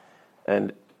starting,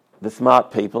 and the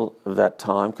smart people of that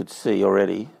time could see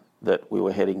already that we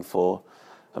were heading for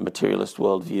a materialist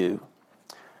worldview,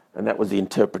 and that was the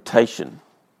interpretation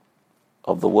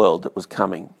of the world that was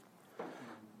coming.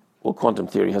 Well, quantum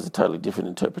theory has a totally different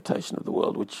interpretation of the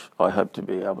world, which I hope to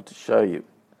be able to show you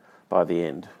by the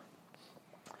end.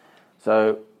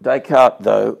 So Descartes,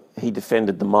 though, he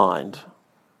defended the mind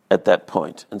at that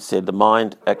point and said the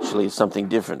mind actually is something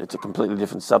different. It's a completely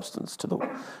different substance to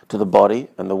the body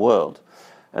and the world.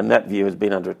 And that view has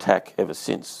been under attack ever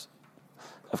since.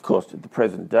 Of course, at the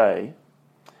present day,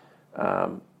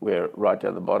 we're right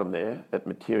down the bottom there at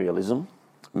materialism.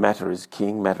 Matter is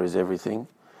king, matter is everything.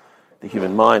 The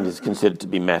human mind is considered to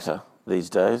be matter these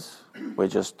days. We're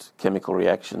just chemical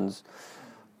reactions.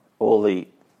 All the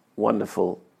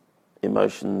wonderful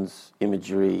emotions,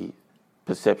 imagery,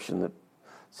 perception that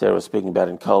Sarah was speaking about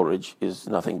in Coleridge is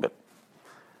nothing but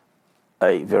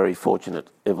a very fortunate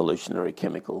evolutionary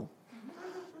chemical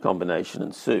combination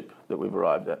and soup that we've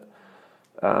arrived at.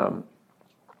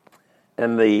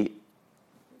 And the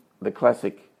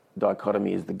classic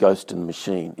dichotomy is the ghost and the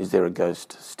machine. Is there a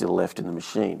ghost still left in the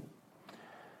machine?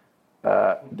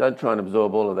 Don't try and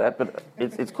absorb all of that, but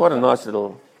it's quite a nice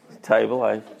little table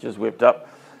I just whipped up.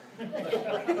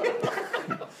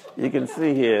 You can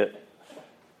see here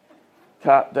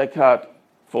Descartes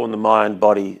formed the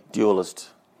mind-body dualist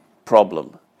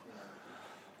problem.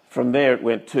 From there it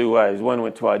went two ways. One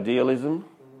went to idealism,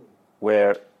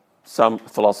 where some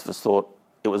philosophers thought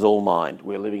it was all mind.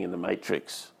 We're living in the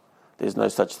matrix. There's no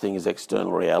such thing as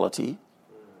external reality.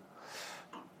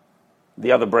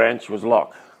 The other branch was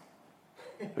Locke,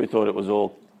 who thought it was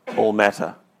all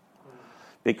matter.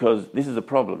 Because this is a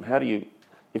problem.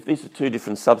 If these are two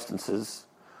different substances,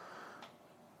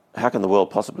 how can the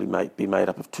world possibly be made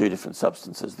up of two different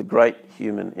substances? The great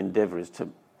human endeavour is to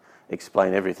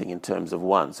explain everything in terms of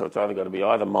one. So it's either got to be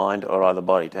either mind or either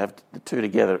body. To have the two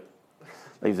together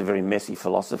leaves a very messy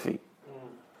philosophy.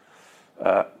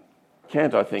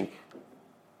 Kant, I think,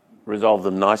 resolved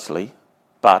them nicely,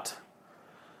 but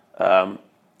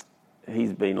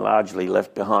he's been largely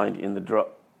left behind in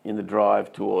the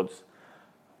drive towards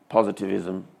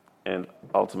positivism and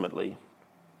ultimately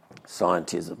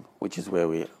scientism, which is where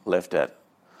we're left at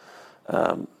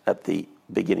the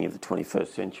beginning of the 21st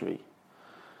century.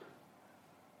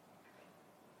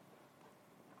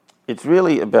 It's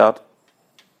really about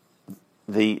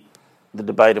the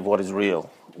debate of what is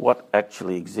real, what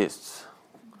actually exists.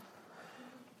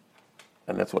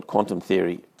 And that's what quantum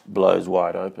theory blows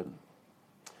wide open.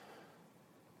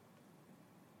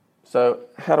 So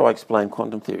how do I explain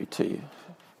quantum theory to you?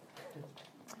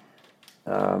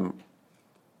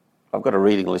 I've got a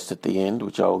reading list at the end,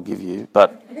 which I will give you,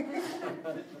 but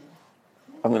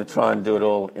I'm going to try and do it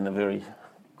all in a very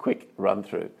quick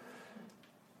run-through.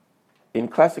 In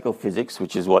classical physics,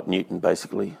 which is what Newton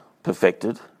basically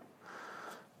perfected,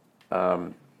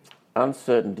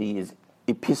 uncertainty is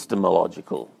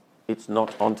epistemological. It's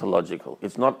not ontological.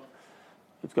 It's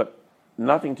got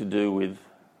nothing to do with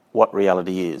what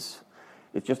reality is.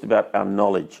 It's just about our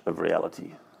knowledge of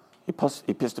reality.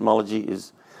 Epistemology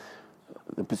is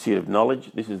the pursuit of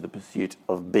knowledge. This is the pursuit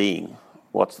of being,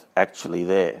 what's actually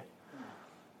there.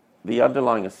 The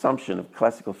underlying assumption of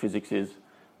classical physics is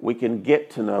we can get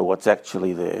to know what's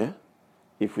actually there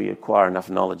if we acquire enough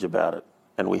knowledge about it,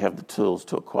 and we have the tools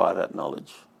to acquire that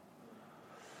knowledge.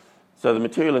 So the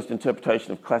materialist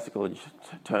interpretation of classical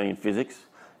Newtonian physics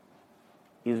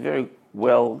is very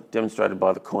well demonstrated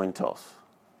by the coin toss.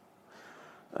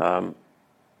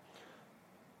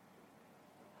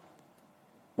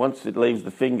 Once it leaves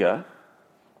the finger,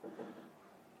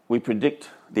 we predict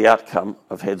the outcome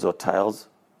of heads or tails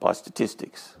by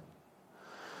statistics.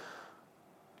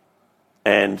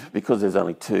 And because there's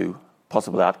only two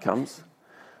possible outcomes,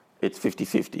 it's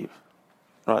 50-50,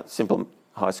 right? Simple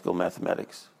high school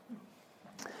mathematics.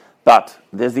 But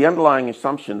there's the underlying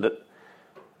assumption that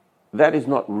that is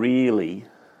not really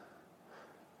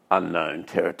unknown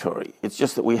territory. It's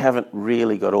just that we haven't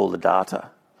really got all the data.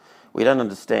 We don't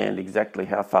understand exactly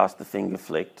how fast the finger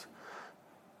flicked,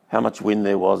 how much wind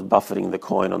there was buffeting the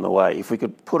coin on the way. If we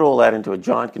could put all that into a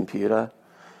giant computer,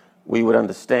 we would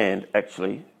understand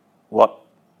actually what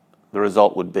the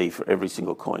result would be for every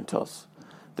single coin toss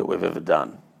that we've ever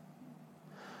done.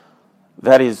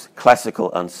 That is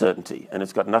classical uncertainty, and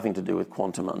it's got nothing to do with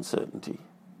quantum uncertainty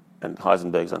and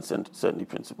Heisenberg's uncertainty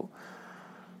principle.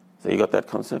 So you got that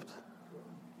concept?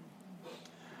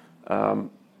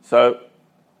 So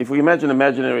if we imagine an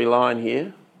imaginary line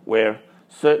here where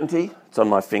certainty, it's on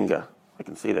my finger. I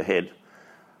can see the head.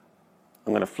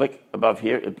 I'm going to flick above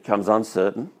here. It becomes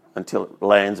uncertain until it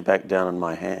lands back down on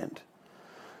my hand.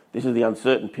 This is the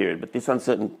uncertain period, but this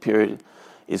uncertain period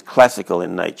is classical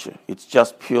in nature. It's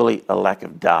just purely a lack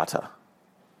of data.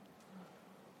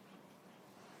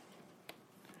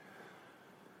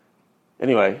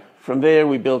 Anyway, from there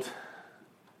we built,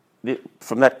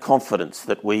 from that confidence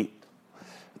that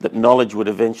knowledge would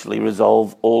eventually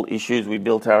resolve all issues, we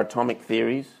built our atomic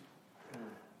theories.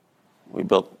 We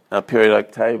built our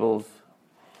periodic tables,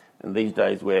 and these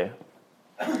days we're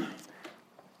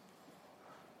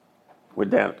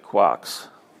down at quarks.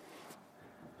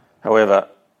 However,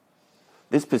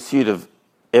 this pursuit of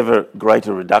ever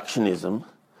greater reductionism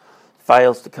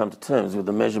fails to come to terms with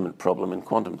the measurement problem in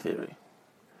quantum theory.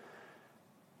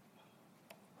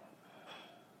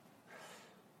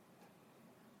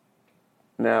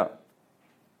 Now,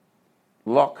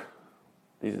 Locke,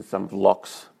 these are some of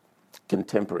Locke's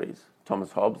contemporaries.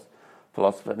 Thomas Hobbes,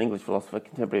 philosopher, an English philosopher,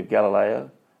 contemporary of Galileo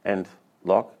and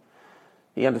Locke.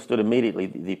 He understood immediately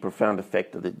the profound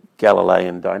effect of the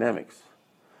Galilean dynamics.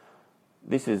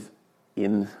 This is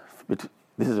around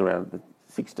the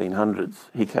 1600s.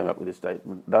 He came up with this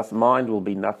statement. Thus, mind will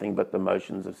be nothing but the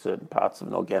motions of certain parts of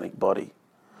an organic body.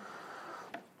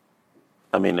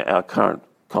 I mean, our current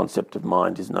concept of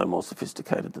mind is no more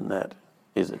sophisticated than that,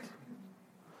 is it?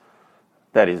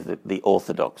 That is the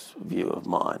orthodox view of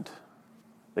mind,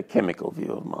 the chemical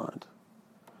view of mind.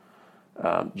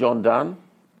 John Donne,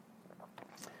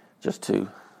 just to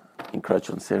encroach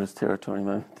on Sarah's territory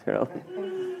momentarily,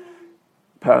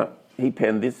 he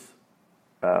penned this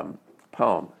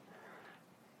poem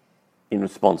in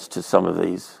response to some of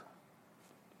these,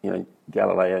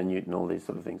 Galileo, Newton, all these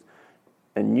sort of things.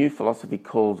 A new philosophy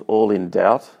calls all in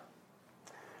doubt.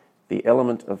 The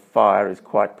element of fire is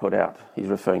quite put out. He's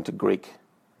referring to Greek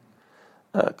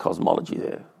cosmology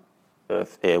there.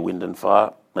 Earth, air, wind and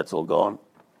fire, that's all gone.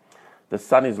 The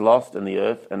sun is lost and the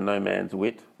earth and no man's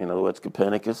wit, in other words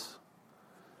Copernicus,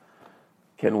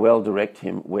 can well direct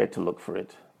him where to look for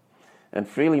it. And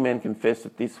freely men confess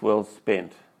that this world's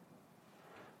spent,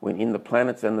 when in the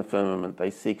planets and the firmament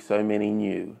they seek so many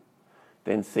new,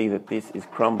 then see that this is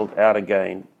crumbled out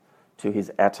again to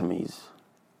his atomies.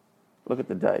 Look at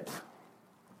the date.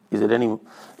 Is it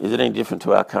any different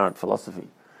to our current philosophy?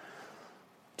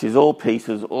 'Tis all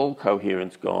pieces, all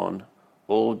coherence gone,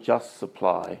 all just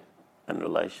supply and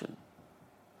relation.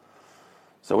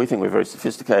 So we think we're very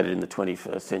sophisticated in the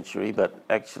 21st century, but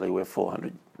actually we're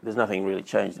 400. There's nothing really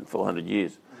changed in 400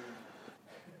 years.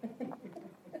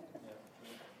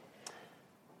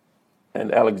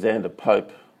 And Alexander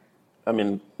Pope,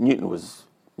 Newton was,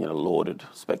 lauded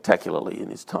spectacularly in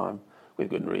his time, with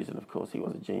good reason, of course. He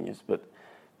was a genius. But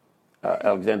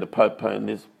Alexander Pope penned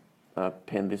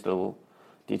this little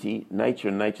ditty: nature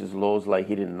and nature's laws lay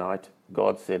hid in night.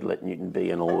 God said, let Newton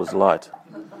be, and all was light.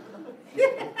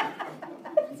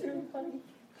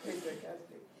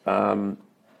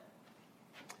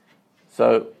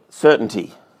 So,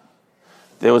 certainty.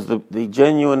 There was the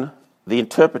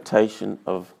interpretation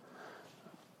of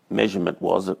measurement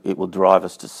was that it will drive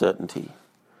us to certainty,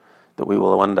 that we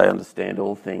will one day understand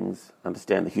all things,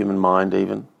 understand the human mind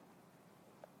even.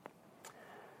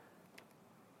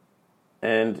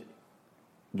 And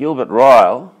Gilbert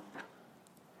Ryle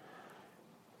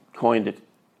coined it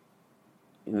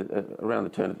around the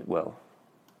turn of,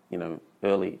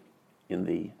 early in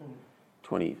the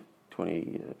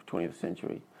 20th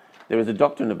century. There is a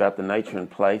doctrine about the nature and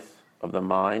place of the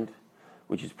mind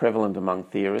which is prevalent among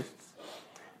theorists,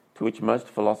 to which most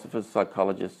philosophers,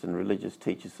 psychologists and religious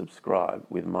teachers subscribe,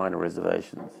 with minor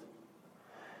reservations.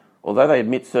 Although they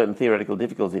admit certain theoretical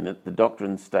difficulties in it, the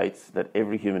doctrine states that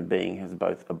every human being has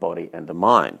both a body and a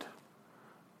mind.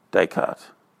 Descartes.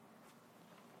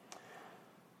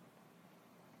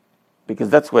 Because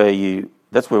that's where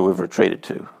we've retreated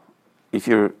to. If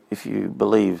you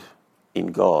believe in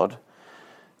God,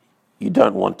 you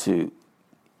don't want to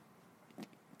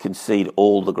concede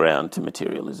all the ground to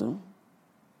materialism.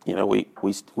 I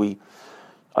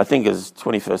think as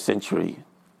 21st century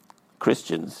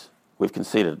Christians, we've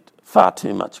conceded far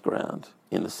too much ground,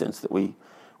 in the sense that we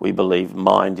believe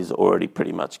mind is already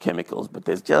pretty much chemicals, but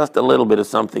there's just a little bit of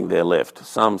something there left,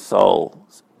 some soul,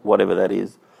 whatever that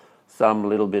is, some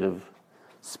little bit of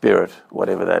spirit,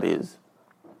 whatever that is.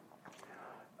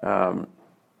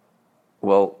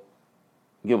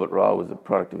 Gilbert Ryle was a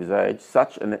product of his age.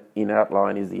 Such in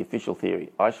outline is the official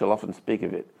theory. I shall often speak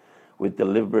of it with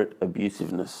deliberate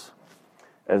abusiveness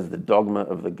as the dogma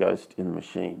of the ghost in the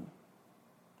machine.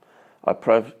 I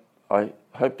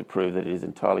hope to prove that it is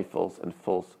entirely false, and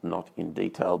false not in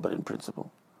detail but in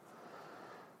principle.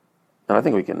 And I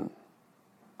think we can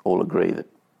all agree that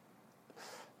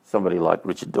somebody like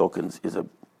Richard Dawkins is a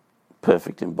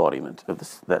perfect embodiment of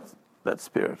that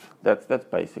spirit. That's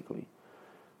basically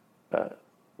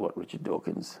what Richard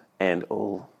Dawkins and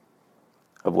all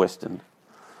of Western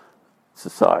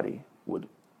society would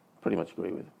pretty much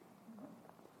agree with.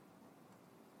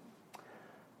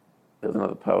 There was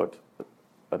another poet.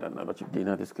 I don't know much of. Do you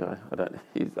know this guy? I don't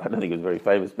think he was very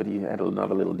famous, but he had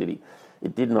another little ditty.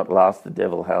 It did not last, the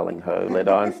devil howling ho. Let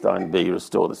Einstein be,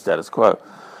 restore the status quo.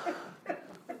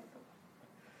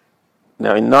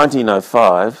 Now, in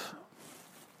 1905,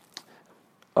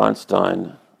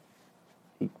 Einstein,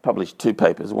 he published two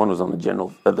papers. One was on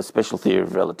the special theory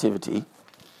of relativity,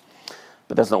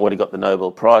 but that's not what he got the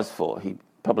Nobel Prize for. He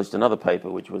published another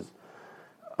paper which was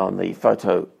on the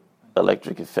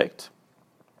photoelectric effect,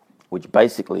 which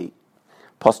basically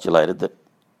postulated that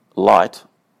light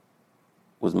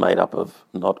was made up of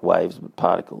not waves but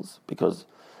particles, because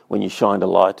when you shined a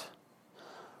light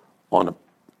on a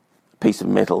piece of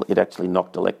metal, it actually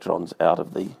knocked electrons out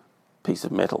of the piece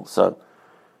of metal. So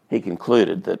he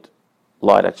concluded that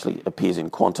light actually appears in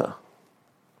quanta,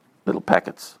 little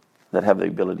packets that have the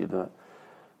ability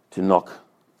to knock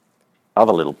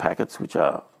other little packets, which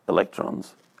are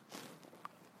electrons.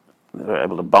 They're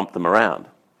able to bump them around,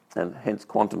 and hence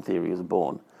quantum theory was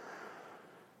born.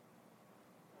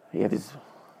 He had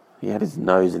his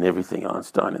nose in everything,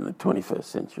 Einstein, in the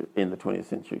 20th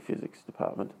century physics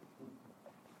department.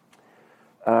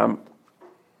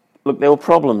 Look, there were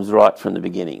problems right from the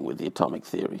beginning with the atomic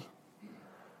theory.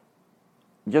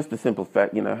 Just the simple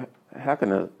fact, how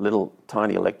can a little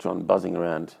tiny electron buzzing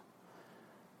around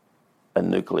a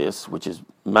nucleus, which is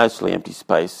mostly empty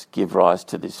space, give rise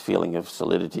to this feeling of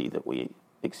solidity that we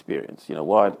experience?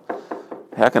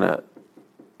 How can an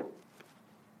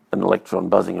electron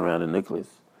buzzing around a nucleus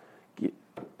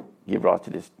give rise to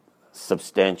this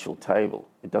substantial table?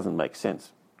 It doesn't make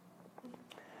sense.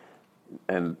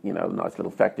 And, a nice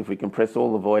little fact, if we compress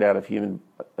all the void out of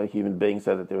a human being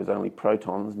so that there is only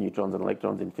protons, neutrons and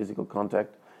electrons in physical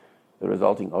contact, the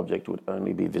resulting object would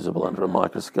only be visible under a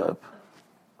microscope.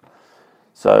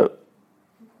 So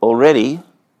already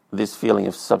this feeling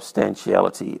of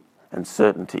substantiality and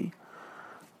certainty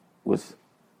was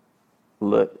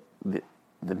the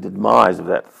demise of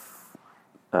that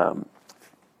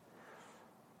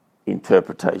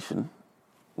interpretation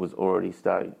was already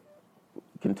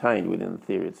contained within the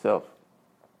theory itself.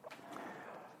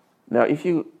 Now, if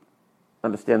you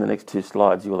understand the next two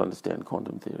slides, you will understand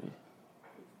quantum theory.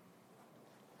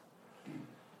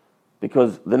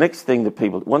 Because the next thing that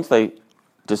people, once they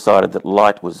decided that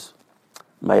light was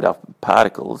made up of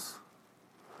particles,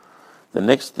 the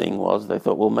next thing was they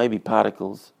thought, well, maybe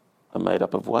particles are made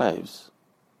up of waves.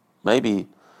 Maybe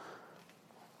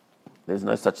there's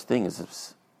no such thing as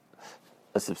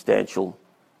a substantial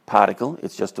particle,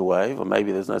 it's just a wave, or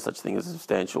maybe there's no such thing as a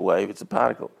substantial wave, it's a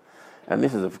particle. And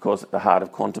this is, of course, at the heart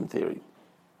of quantum theory.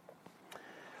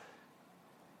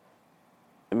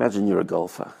 Imagine you're a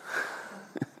golfer.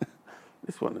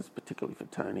 This one is particularly for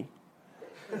Tony.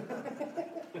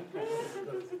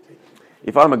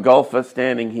 If I'm a golfer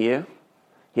standing here,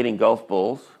 hitting golf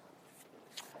balls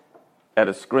at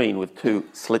a screen with two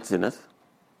slits in it,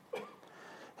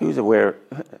 who's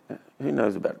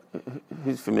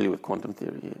familiar with quantum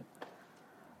theory here?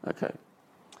 Okay.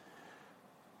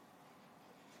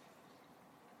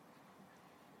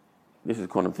 This is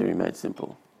quantum theory made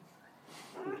simple.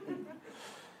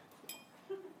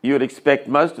 You would expect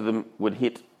most of them would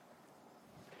hit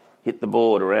the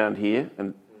board around here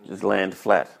and just land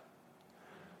flat.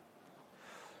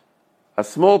 A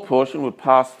small portion would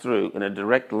pass through in a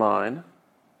direct line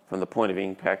from the point of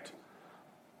impact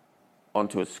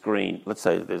onto a screen. Let's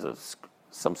say there's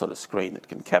some sort of screen that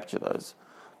can capture those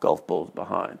golf balls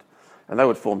behind. And they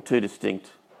would form two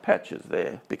distinct patches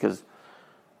there, because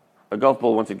a golf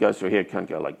ball, once it goes through here, it can't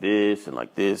go like this and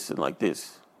like this and like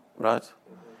this, right?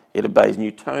 It obeys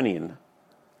Newtonian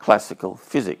classical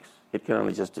physics. It can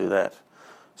only just do that.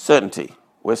 Certainty.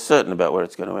 We're certain about where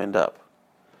it's going to end up.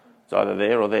 It's either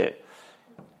there or there.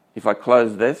 If I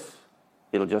close this,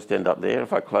 it'll just end up there.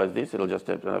 If I close this, it'll just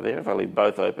end up there. If I leave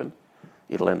both open,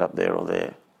 it'll end up there or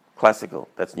there. Classical.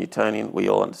 That's Newtonian. We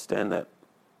all understand that.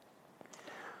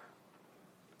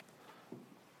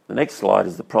 The next slide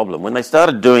is the problem. When they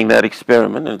started doing that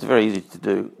experiment, and it's very easy to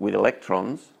do with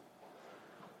electrons,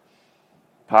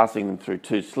 passing them through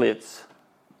two slits,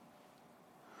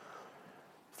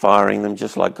 firing them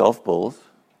just like golf balls,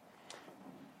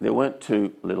 there weren't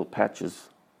two little patches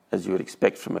as you would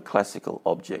expect from a classical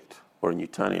object or a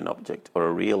Newtonian object or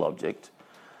a real object.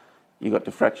 You got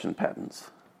diffraction patterns,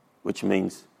 which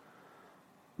means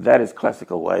that is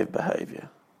classical wave behaviour.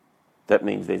 That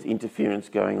means there's interference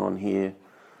going on here.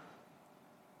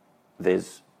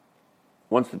 There's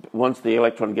once the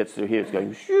electron gets through here, it's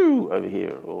going shoo over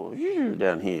here, or shoo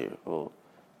down here, or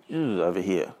shoo over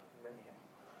here.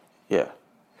 Yeah,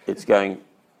 it's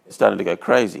starting to go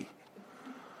crazy.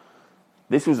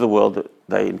 This was the world that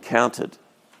they encountered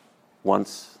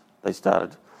once they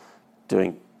started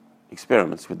doing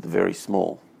experiments with the very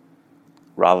small,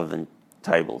 rather than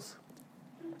tables.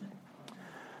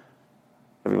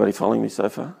 Everybody following me so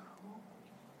far?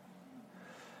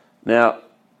 Now,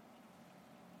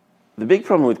 the big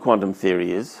problem with quantum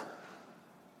theory is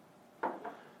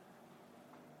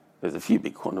there's a few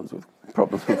big problems with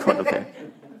quantum theory.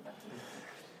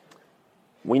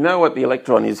 We know what the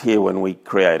electron is here when we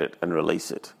create it and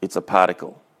release it. It's a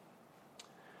particle.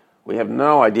 We have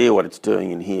no idea what it's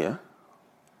doing in here,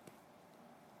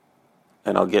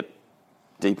 and I'll get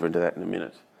deeper into that in a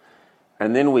minute.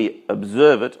 And then we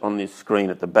observe it on this screen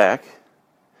at the back,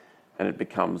 and it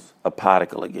becomes a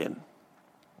particle again.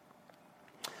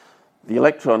 The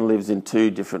electron lives in two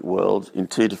different worlds, in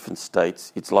two different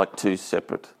states. It's like two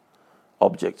separate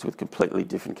objects with completely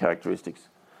different characteristics.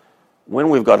 When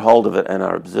we've got hold of it and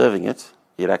are observing it,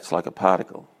 it acts like a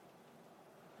particle.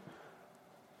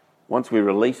 Once we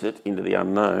release it into the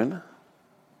unknown,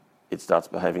 it starts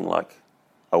behaving like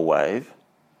a wave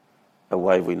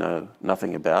we know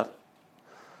nothing about,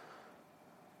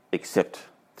 except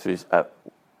through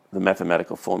the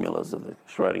mathematical formulas of the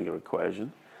Schrodinger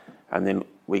equation, and then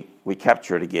we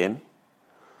capture it again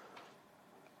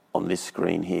on this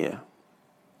screen here.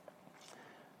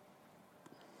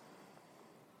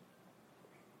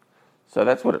 So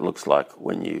that's what it looks like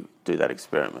when you do that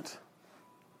experiment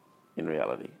in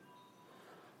reality.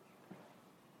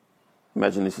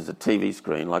 Imagine this is a TV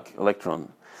screen, like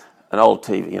Electron. An old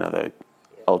TV, the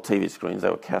old TV screens, they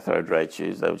were cathode ray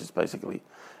tubes. They were just basically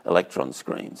electron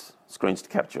screens to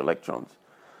capture electrons.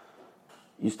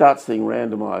 You start seeing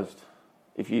randomized,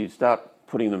 if you start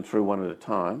putting them through one at a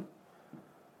time,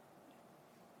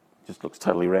 it just looks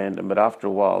totally random. But after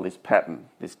a while, this pattern,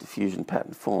 this diffusion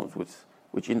pattern forms,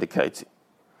 which indicates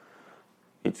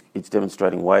it's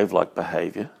demonstrating wave-like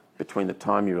behaviour between the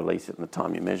time you release it and the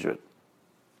time you measure it.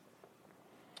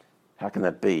 How can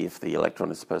that be if the electron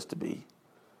is supposed to be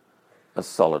a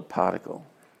solid particle?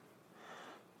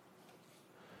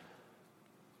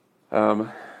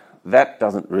 That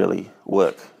doesn't really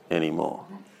work anymore.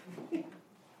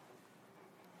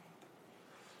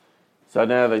 So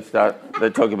now they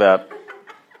talk about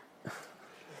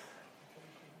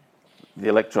the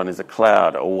electron is a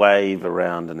cloud, a wave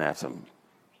around an atom.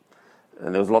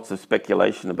 And there was lots of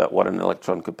speculation about what an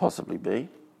electron could possibly be.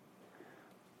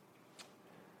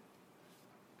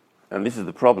 And this is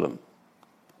the problem.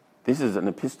 This is an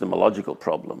epistemological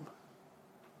problem.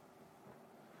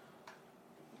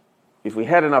 If we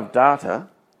had enough data,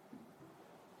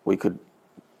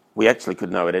 we actually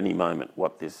could know at any moment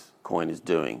what this coin is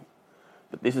doing.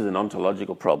 But this is an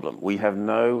ontological problem. We have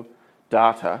no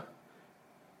data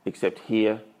except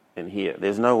here and here.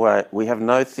 There's no way, we have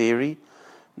no theory,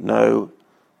 no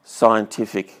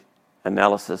scientific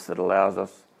analysis that allows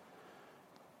us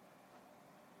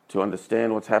to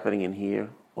understand what's happening in here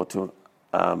or to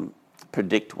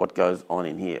predict what goes on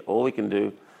in here. All we can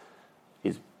do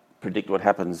is predict what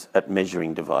happens at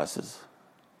measuring devices.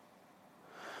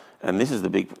 And this is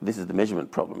the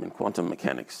measurement problem in quantum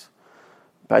mechanics.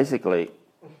 Basically,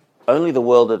 only the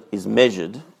world that is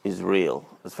measured is real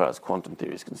as far as quantum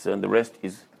theory is concerned. The rest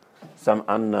is some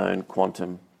unknown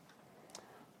quantum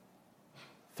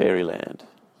fairyland.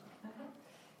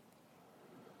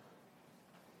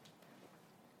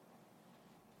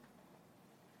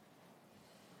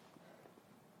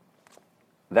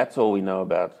 That's all we know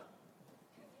about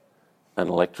an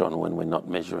electron when we're not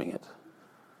measuring it.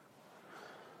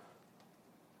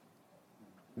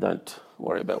 Don't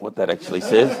worry about what that actually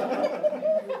says.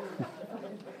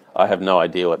 I have no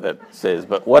idea what that says,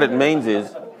 but what it means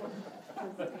is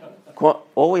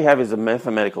all we have is a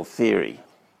mathematical theory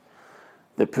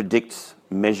that predicts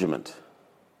measurement.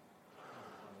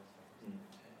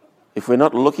 If we're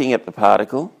not looking at the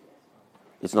particle,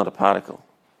 it's not a particle.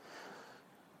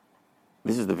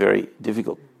 This is the very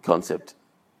difficult concept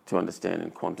to understand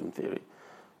in quantum theory.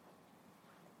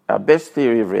 Our best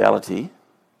theory of reality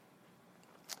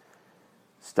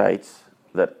states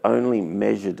that only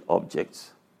measured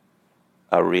objects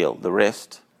are real. The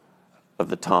rest of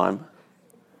the time,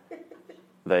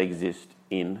 they exist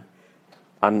in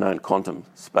unknown quantum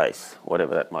space,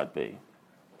 whatever that might be.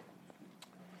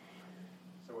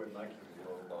 So we're making the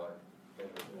world by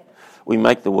measuring it? We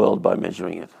make the world by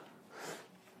measuring it.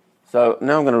 So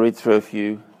now I'm going to read through a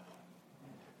few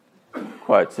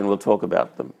quotes and we'll talk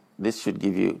about them. This should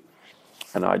give you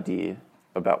an idea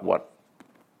about what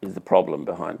is the problem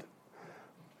behind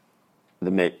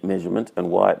the measurement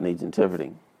and why it needs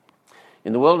interpreting.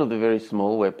 In the world of the very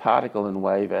small, where particle and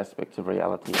wave aspects of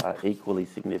reality are equally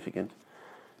significant,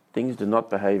 things do not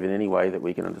behave in any way that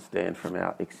we can understand from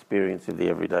our experience of the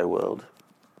everyday world.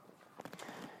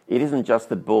 It isn't just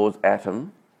that Bohr's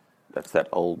atom, that's that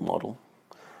old model,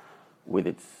 with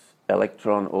its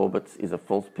electron orbits is a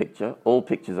false picture. All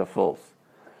pictures are false.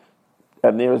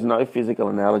 And there is no physical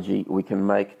analogy we can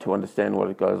make to understand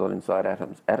what goes on inside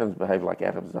atoms. Atoms behave like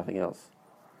atoms, nothing else.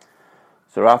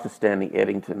 Sir Arthur Stanley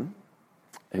Eddington,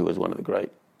 who was one of the great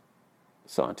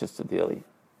scientists of the early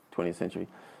 20th century,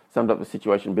 summed up the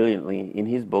situation brilliantly in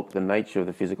his book, The Nature of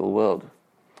the Physical World.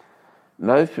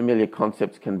 No familiar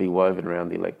concepts can be woven around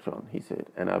the electron, he said,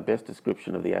 and our best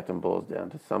description of the atom boils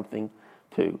down to something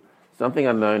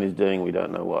unknown is doing we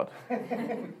don't know what.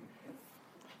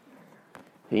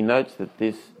 He notes that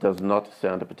this does not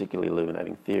sound a particularly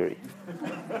illuminating theory.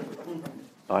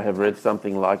 I have read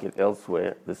something like it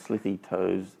elsewhere. The slithy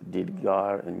toes did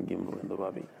gyre and gimble in the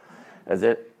wubby. As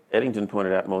Eddington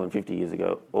pointed out more than 50 years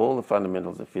ago, all the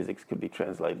fundamentals of physics could be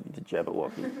translated into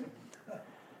Jabberwocky.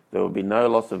 There would be no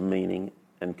loss of meaning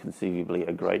and conceivably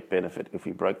a great benefit if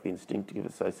we broke the instinctive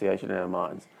association in our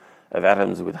minds of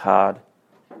atoms with hard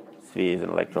spheres and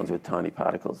electrons with tiny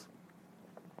particles.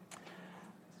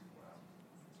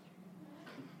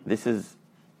 this is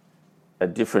a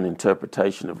different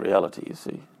interpretation of reality, you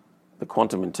see. The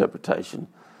quantum interpretation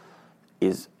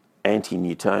is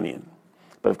anti-Newtonian.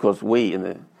 But of course we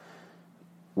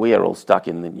are all stuck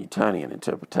in the Newtonian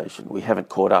interpretation. We haven't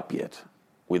caught up yet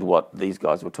with what these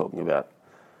guys were talking about,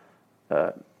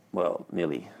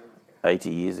 nearly 80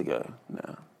 years ago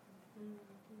now.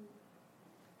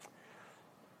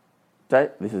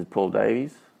 This is Paul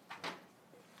Davies.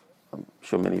 I'm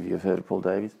sure many of you have heard of Paul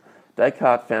Davies.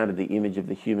 Descartes founded the image of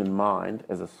the human mind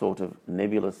as a sort of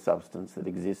nebulous substance that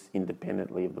exists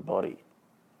independently of the body.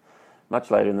 Much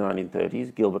later in the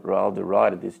 1930s, Gilbert Ryle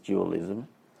derided this dualism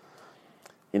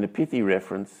in a pithy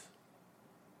reference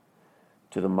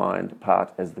to the mind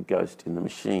part as the ghost in the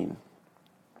machine.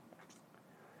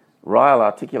 Ryle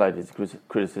articulated his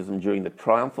criticism during the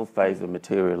triumphal phase of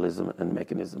materialism and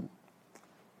mechanism.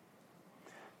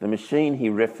 The machine he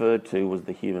referred to was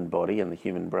the human body and the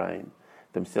human brain,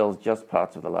 themselves just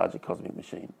parts of the larger cosmic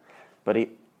machine. But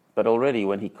already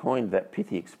when he coined that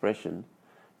pithy expression,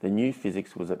 the new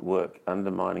physics was at work,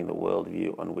 undermining the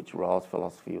worldview on which Ryle's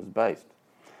philosophy was based.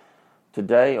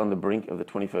 Today, on the brink of the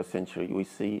 21st century,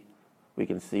 we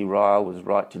can see Ryle was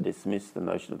right to dismiss the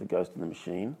notion of the ghost in the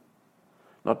machine,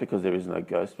 not because there is no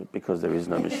ghost, but because there is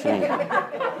no machine.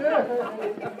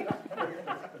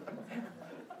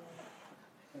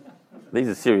 These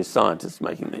are serious scientists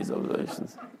making these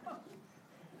observations.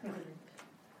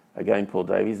 Again, Paul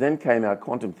Davies. Then came our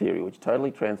quantum theory, which totally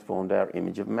transformed our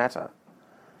image of matter.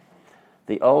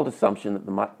 The old assumption that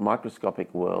the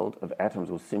microscopic world of atoms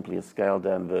was simply a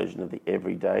scaled-down version of the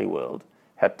everyday world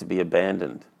had to be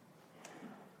abandoned.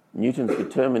 Newton's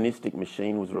deterministic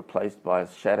machine was replaced by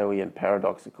a shadowy and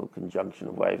paradoxical conjunction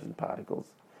of waves and particles,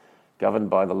 governed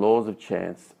by the laws of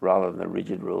chance rather than the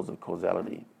rigid rules of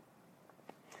causality.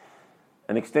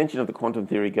 An extension of the quantum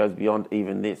theory goes beyond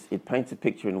even this. It paints a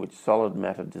picture in which solid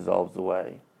matter dissolves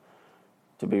away,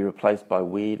 to be replaced by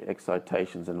weird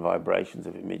excitations and vibrations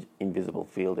of invisible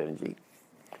field energy.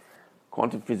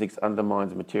 Quantum physics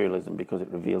undermines materialism because it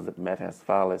reveals that matter has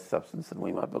far less substance than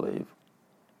we might believe.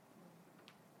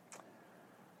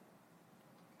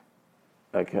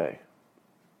 Okay.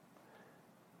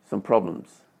 Some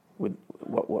problems.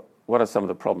 What are some of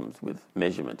the problems with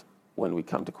measurement when we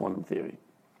come to quantum theory?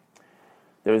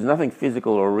 There is nothing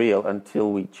physical or real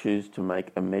until we choose to make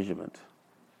a measurement.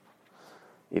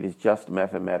 It is just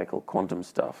mathematical quantum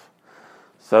stuff.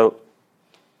 So,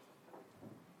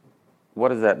 what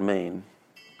does that mean?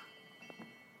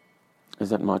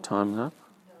 Is that my time up?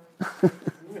 No.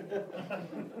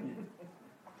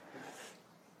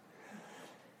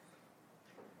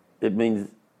 It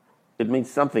means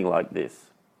something like this.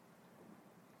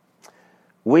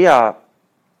 We are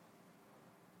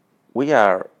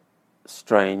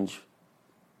strange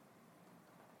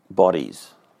bodies,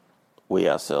 we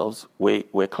ourselves.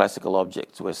 We're classical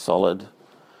objects. We're solid.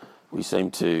 We seem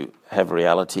to have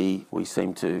reality. We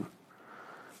seem to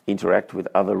interact with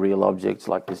other real objects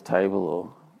like this table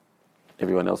or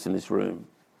everyone else in this room.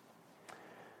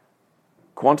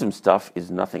 Quantum stuff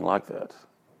is nothing like that.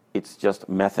 It's just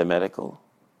mathematical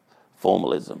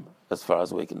formalism as far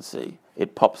as we can see.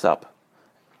 It pops up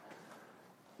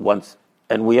once,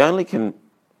 and we can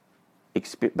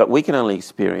only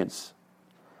experience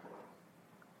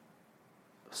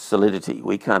solidity.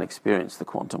 We can't experience the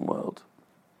quantum world.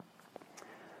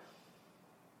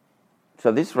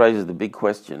 So this raises the big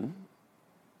question,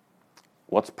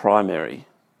 what's primary?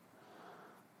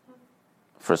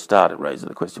 For a start, it raises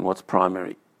the question, what's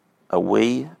primary? Are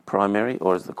we primary,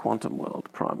 or is the quantum world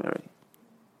primary?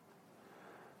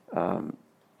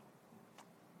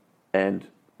 And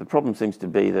the problem seems to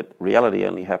be that reality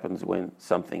only happens when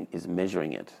something is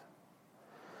measuring it.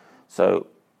 So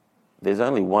there's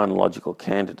only one logical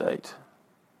candidate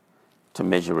to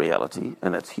measure reality,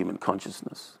 and that's human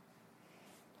consciousness.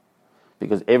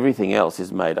 Because everything else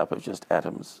is made up of just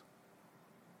atoms.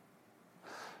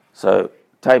 So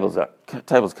tables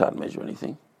can't measure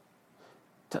anything.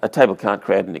 A table can't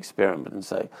create an experiment and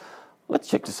say, let's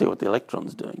check to see what the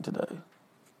electron's doing today.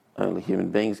 Only human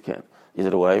beings can. Is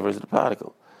it a wave or is it a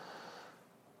particle?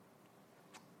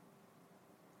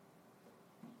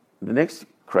 The next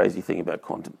crazy thing about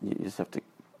quantum, you just have to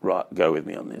go with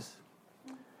me on this.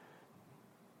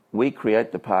 We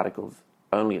create the particles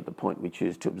only at the point we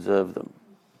choose to observe them.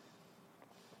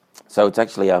 So it's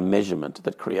actually our measurement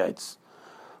that creates.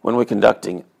 When we're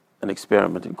conducting an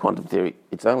experiment in quantum theory,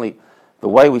 it's only the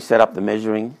way we set up the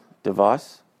measuring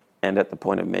device and at the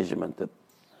point of measurement that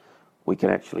we can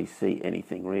actually see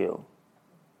anything real.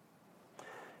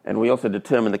 And we also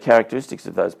determine the characteristics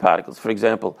of those particles. For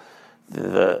example,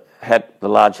 the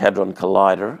Large Hadron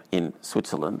Collider in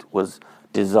Switzerland was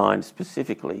designed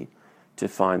specifically to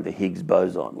find the Higgs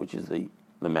boson, which is the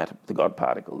God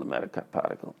particle, the matter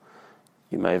particle.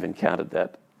 You may have encountered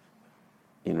that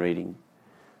in reading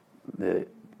the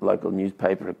local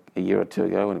newspaper a year or two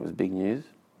ago when it was big news.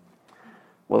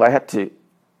 Well, they had to...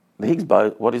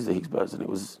 what is the Higgs boson? It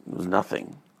was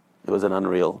nothing. It was an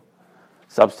unreal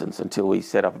substance until we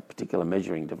set up a particular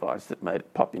measuring device that made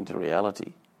it pop into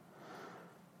reality.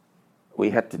 We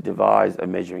had to devise a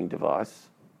measuring device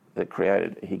that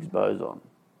created a Higgs boson.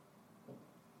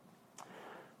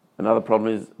 Another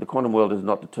problem is the quantum world is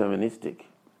not deterministic.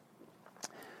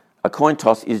 A coin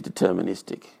toss is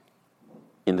deterministic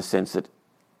in the sense that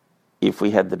if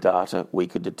we had the data, we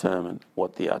could determine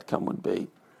what the outcome would be.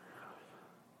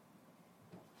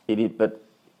 But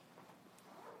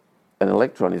an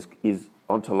electron is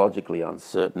ontologically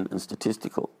uncertain and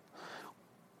statistical.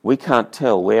 We can't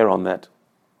tell where on that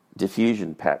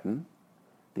diffusion pattern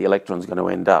the electron's going to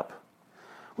end up.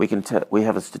 We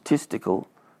have a statistical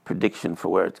prediction for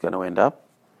where it's going to end up,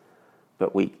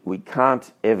 but we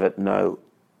can't ever know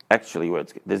actually where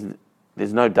it's...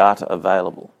 There's no data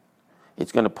available.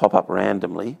 It's going to pop up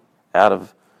randomly out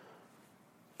of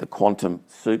the quantum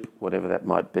soup, whatever that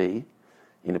might be,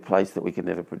 in a place that we can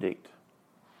never predict.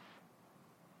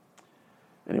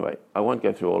 Anyway, I won't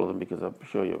go through all of them because I'm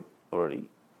sure you're already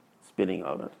spinning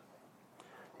on it.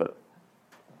 But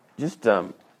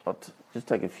I'll just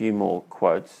take a few more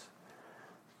quotes,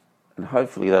 and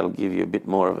hopefully that'll give you a bit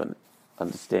more of an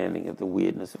understanding of the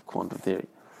weirdness of quantum theory.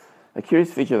 A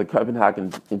curious feature of the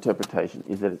Copenhagen interpretation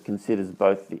is that it considers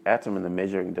both the atom and the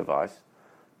measuring device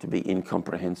to be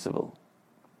incomprehensible.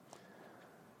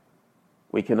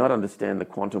 We cannot understand the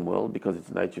quantum world because its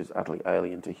nature is utterly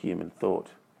alien to human thought.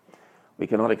 We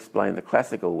cannot explain the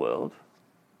classical world,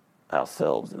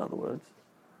 ourselves in other words,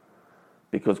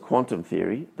 because quantum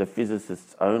theory, the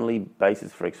physicist's only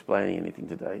basis for explaining anything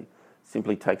today,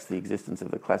 simply takes the existence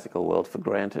of the classical world for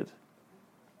granted.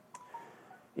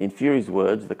 In Furey's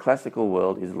words, the classical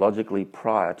world is logically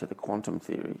prior to the quantum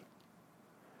theory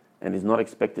and is not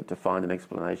expected to find an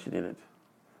explanation in it.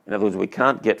 In other words, we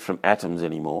can't get from atoms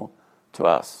anymore to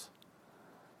us.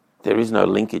 There is no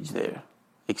linkage there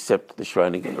except the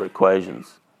Schrödinger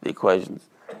equations, the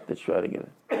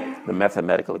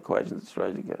mathematical equations that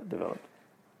Schrödinger developed.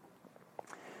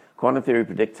 Quantum theory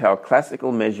predicts how a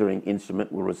classical measuring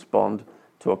instrument will respond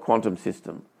to a quantum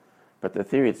system, but the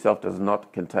theory itself does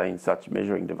not contain such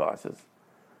measuring devices.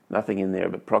 Nothing in there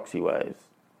but proxy waves.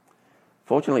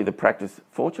 Fortunately for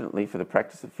the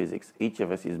practice of physics, each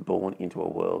of us is born into a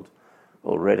world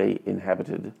already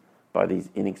inhabited by these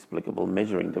inexplicable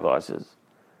measuring devices.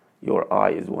 Your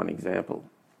eye is one example.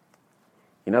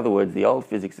 In other words, the old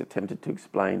physics attempted to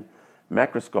explain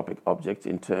macroscopic objects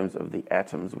in terms of the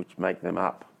atoms which make them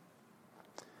up.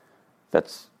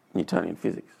 That's Newtonian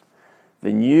physics.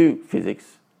 The new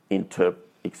physics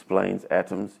explains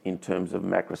atoms in terms of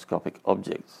macroscopic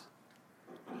objects.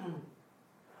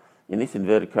 In this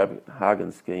inverted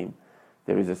Copenhagen scheme,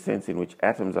 there is a sense in which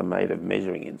atoms are made of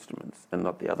measuring instruments and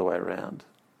not the other way around.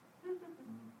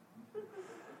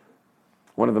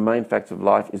 One of the main facts of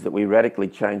life is that we radically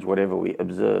change whatever we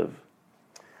observe.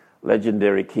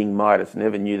 Legendary King Midas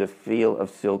never knew the feel of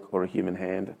silk or a human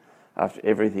hand after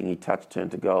everything he touched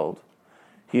turned to gold.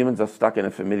 Humans are stuck in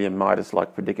a familiar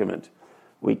Midas-like predicament.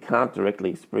 We can't directly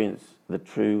experience the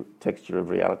true texture of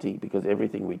reality because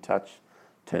everything we touch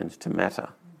turns to matter.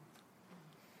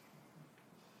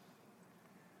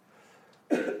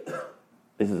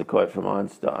 This is a quote from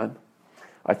Einstein.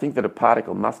 I think that a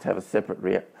particle must have a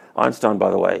separate Einstein, by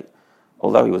the way,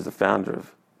 although he was the founder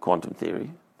of quantum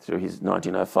theory through his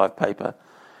 1905 paper,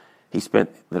 he spent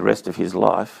the rest of his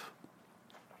life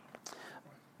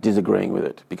disagreeing with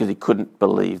it because he couldn't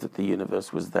believe that the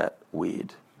universe was that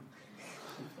weird.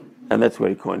 And that's where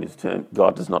he coined his term,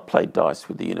 God does not play dice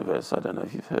with the universe. I don't know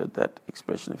if you've heard that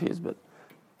expression of his, but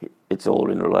it's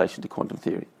all in relation to quantum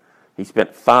theory. He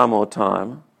spent far more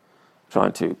time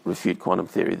trying to refute quantum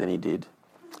theory than he did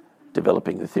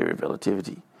developing the theory of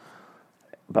relativity.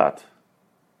 But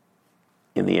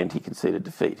in the end, he conceded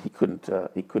defeat. He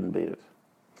couldn't beat it.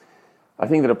 I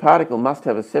think that a particle must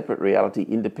have a separate reality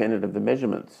independent of the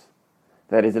measurements.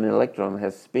 That is, an electron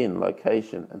has spin,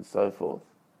 location, and so forth.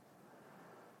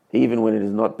 Even when it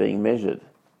is not being measured.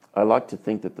 I like to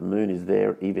think that the moon is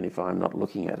there even if I'm not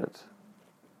looking at it.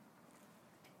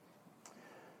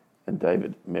 And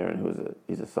David Merrin, who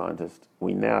is a scientist,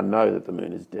 we now know that the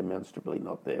moon is demonstrably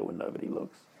not there when nobody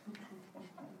looks.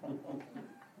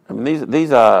 I mean,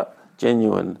 these are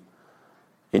genuine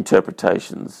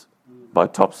interpretations by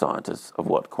top scientists of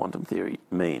what quantum theory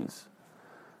means.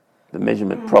 The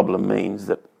measurement problem means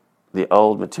that the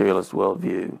old materialist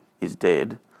worldview is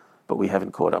dead, but we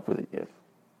haven't caught up with it yet.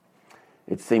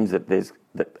 It seems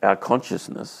that our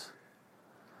consciousness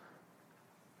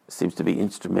seems to be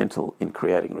instrumental in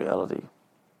creating reality.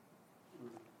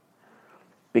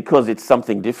 Because it's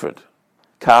something different.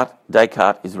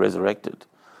 Descartes is resurrected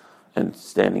and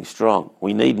standing strong.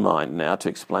 We need mind now to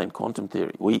explain quantum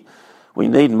theory. We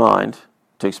need mind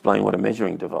to explain what a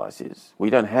measuring device is. We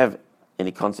don't have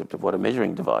any concept of what a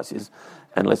measuring device is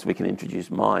unless we can introduce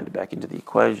mind back into the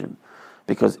equation,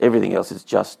 because everything else is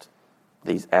just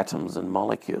these atoms and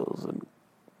molecules and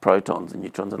protons and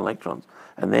neutrons and electrons,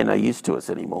 and they're no use to us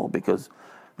anymore because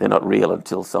they're not real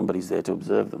until somebody's there to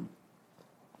observe them.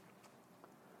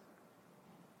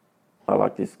 I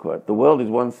like this quote. The world is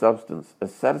one substance.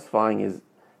 As satisfying as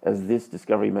this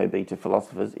discovery may be to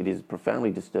philosophers, it is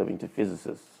profoundly disturbing to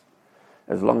physicists,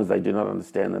 as long as they do not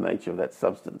understand the nature of that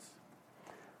substance.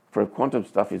 For if quantum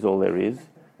stuff is all there is,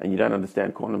 and you don't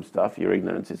understand quantum stuff, your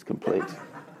ignorance is complete.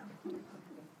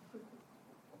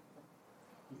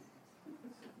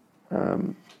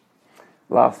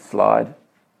 Last slide.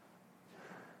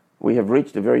 We have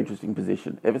reached a very interesting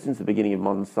position. Ever since the beginning of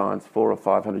modern science, 400 or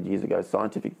 500 years ago,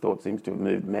 scientific thought seems to have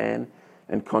moved man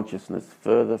and consciousness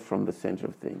further from the centre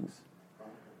of things.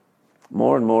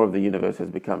 More and more of the universe has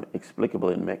become explicable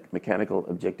in mechanical,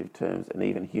 objective terms, and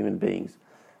even human beings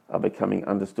are becoming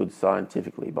understood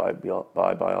scientifically by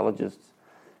biologists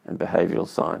and behavioural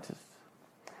scientists.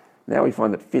 Now we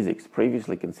find that physics,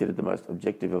 previously considered the most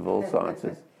objective of all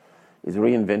sciences, is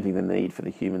reinventing the need for the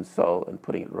human soul and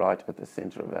putting it right at the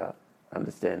centre of our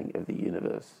understanding of the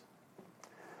universe.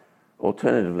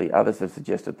 Alternatively, others have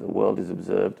suggested that the world is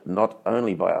observed not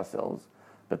only by ourselves,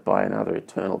 but by another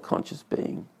eternal conscious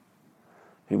being,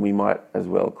 whom we might as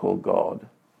well call God.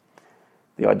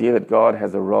 The idea that God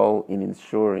has a role in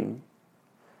ensuring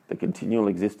the continual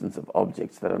existence of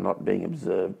objects that are not being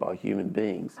observed by human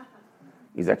beings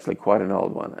is actually quite an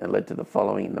old one and led to the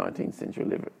following 19th century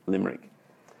limerick.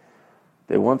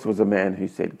 There once was a man who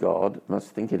said God must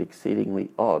think it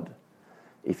exceedingly odd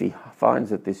if he finds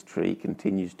that this tree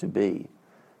continues to be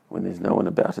when there's no one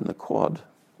about in the quad.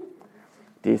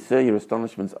 Dear sir, your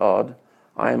astonishment's odd.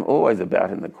 I am always about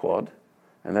in the quad,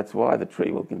 and that's why the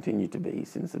tree will continue to be,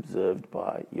 since observed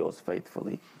by yours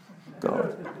faithfully,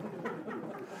 God.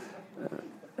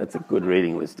 That's a good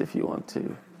reading list if you want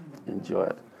to enjoy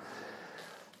it.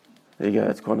 There you go,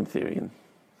 that's quantum theory in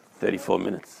 34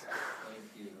 minutes.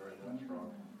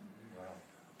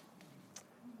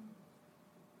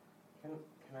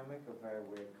 Can I make a very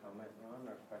weird comment, Ron,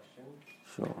 or question?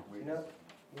 Sure. You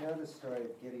know the story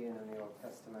of Gideon in the Old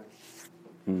Testament?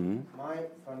 Mm-hmm. My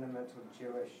fundamental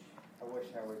Jewish, I wish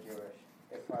I were Jewish.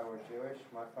 If I were Jewish,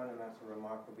 my fundamental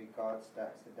remark would be God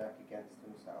stacks the deck against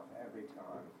himself every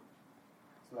time.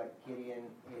 It's like Gideon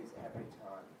is every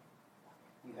time.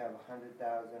 You have 100,000,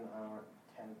 I want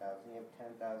 10,000. You have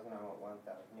 10,000, I want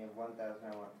 1,000. You have 1,000,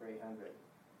 I want 300.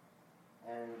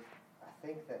 And I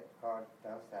think that God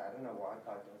does that. I don't know why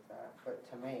God does that. But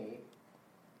to me,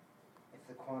 if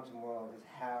the quantum world is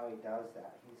how he does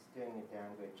that, he's doing a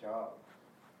damn good job.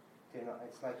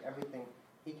 It's like everything,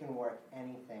 he can work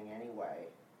anything anyway.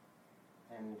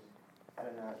 And I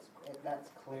don't know,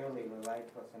 that's clearly relayed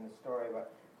to us in the story.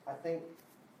 But I think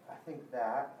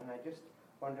that, and I just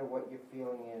wonder what your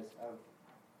feeling is of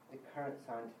the current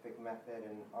scientific method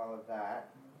and all of that,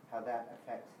 how that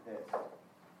affects this.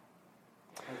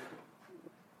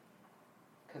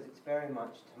 Because it's very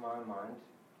much, to my mind,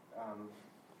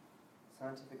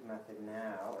 scientific method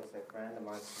now is like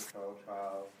randomized control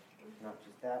trials, not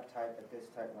just that type, but this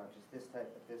type, not just this type,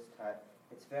 but this type.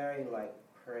 It's very like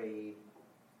pre-designed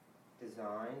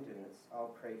and it's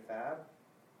all prefab.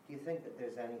 Do you think that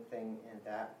there's anything in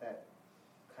that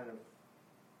kind of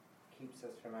keeps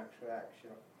us from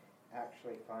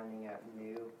actually finding out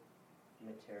new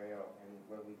material and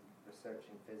where we research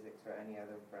in physics or any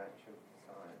other branch of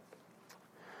science?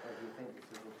 Or do you think this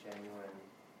is a genuine...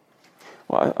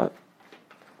 Well,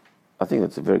 I think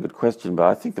that's a very good question, but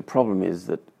I think the problem is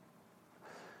that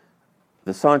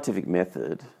the scientific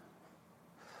method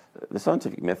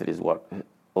is what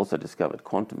also discovered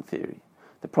quantum theory.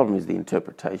 The problem is the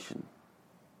interpretation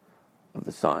of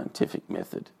the scientific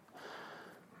method.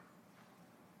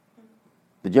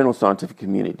 The general scientific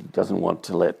community doesn't want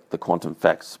to let the quantum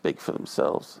facts speak for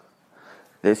themselves.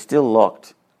 They're still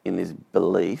locked in this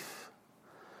belief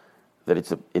that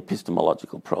it's an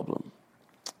epistemological problem,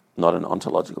 not an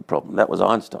ontological problem. That was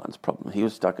Einstein's problem. He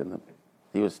was stuck in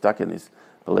this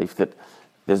belief that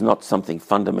there's not something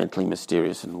fundamentally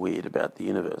mysterious and weird about the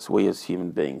universe. We as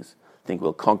human beings think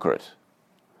we'll conquer it,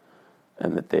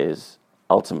 and that there's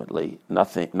ultimately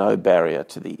no barrier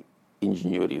to the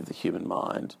ingenuity of the human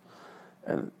mind.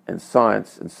 And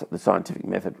science and the scientific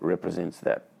method represents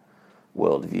that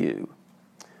worldview.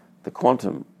 The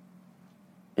quantum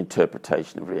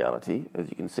interpretation of reality, as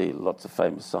you can see, lots of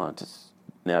famous scientists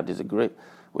now disagree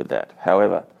with that.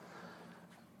 However,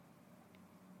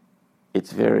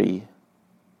 it's very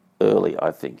early,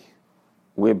 I think.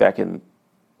 We're back in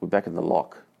the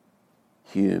Locke,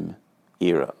 Hume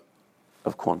era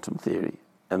of quantum theory,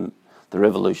 and the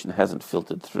revolution hasn't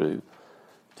filtered through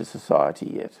to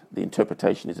society yet. The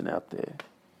interpretation isn't out there.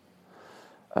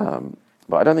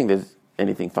 But I don't think there's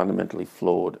anything fundamentally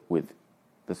flawed with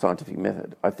the scientific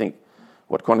method. I think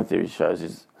what quantum theory shows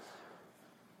is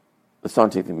the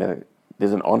scientific method,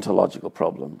 there's an ontological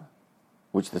problem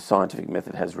which the scientific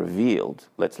method has revealed.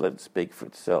 Let's let it speak for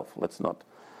itself. Let's not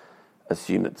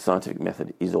assume that the scientific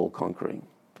method is all-conquering.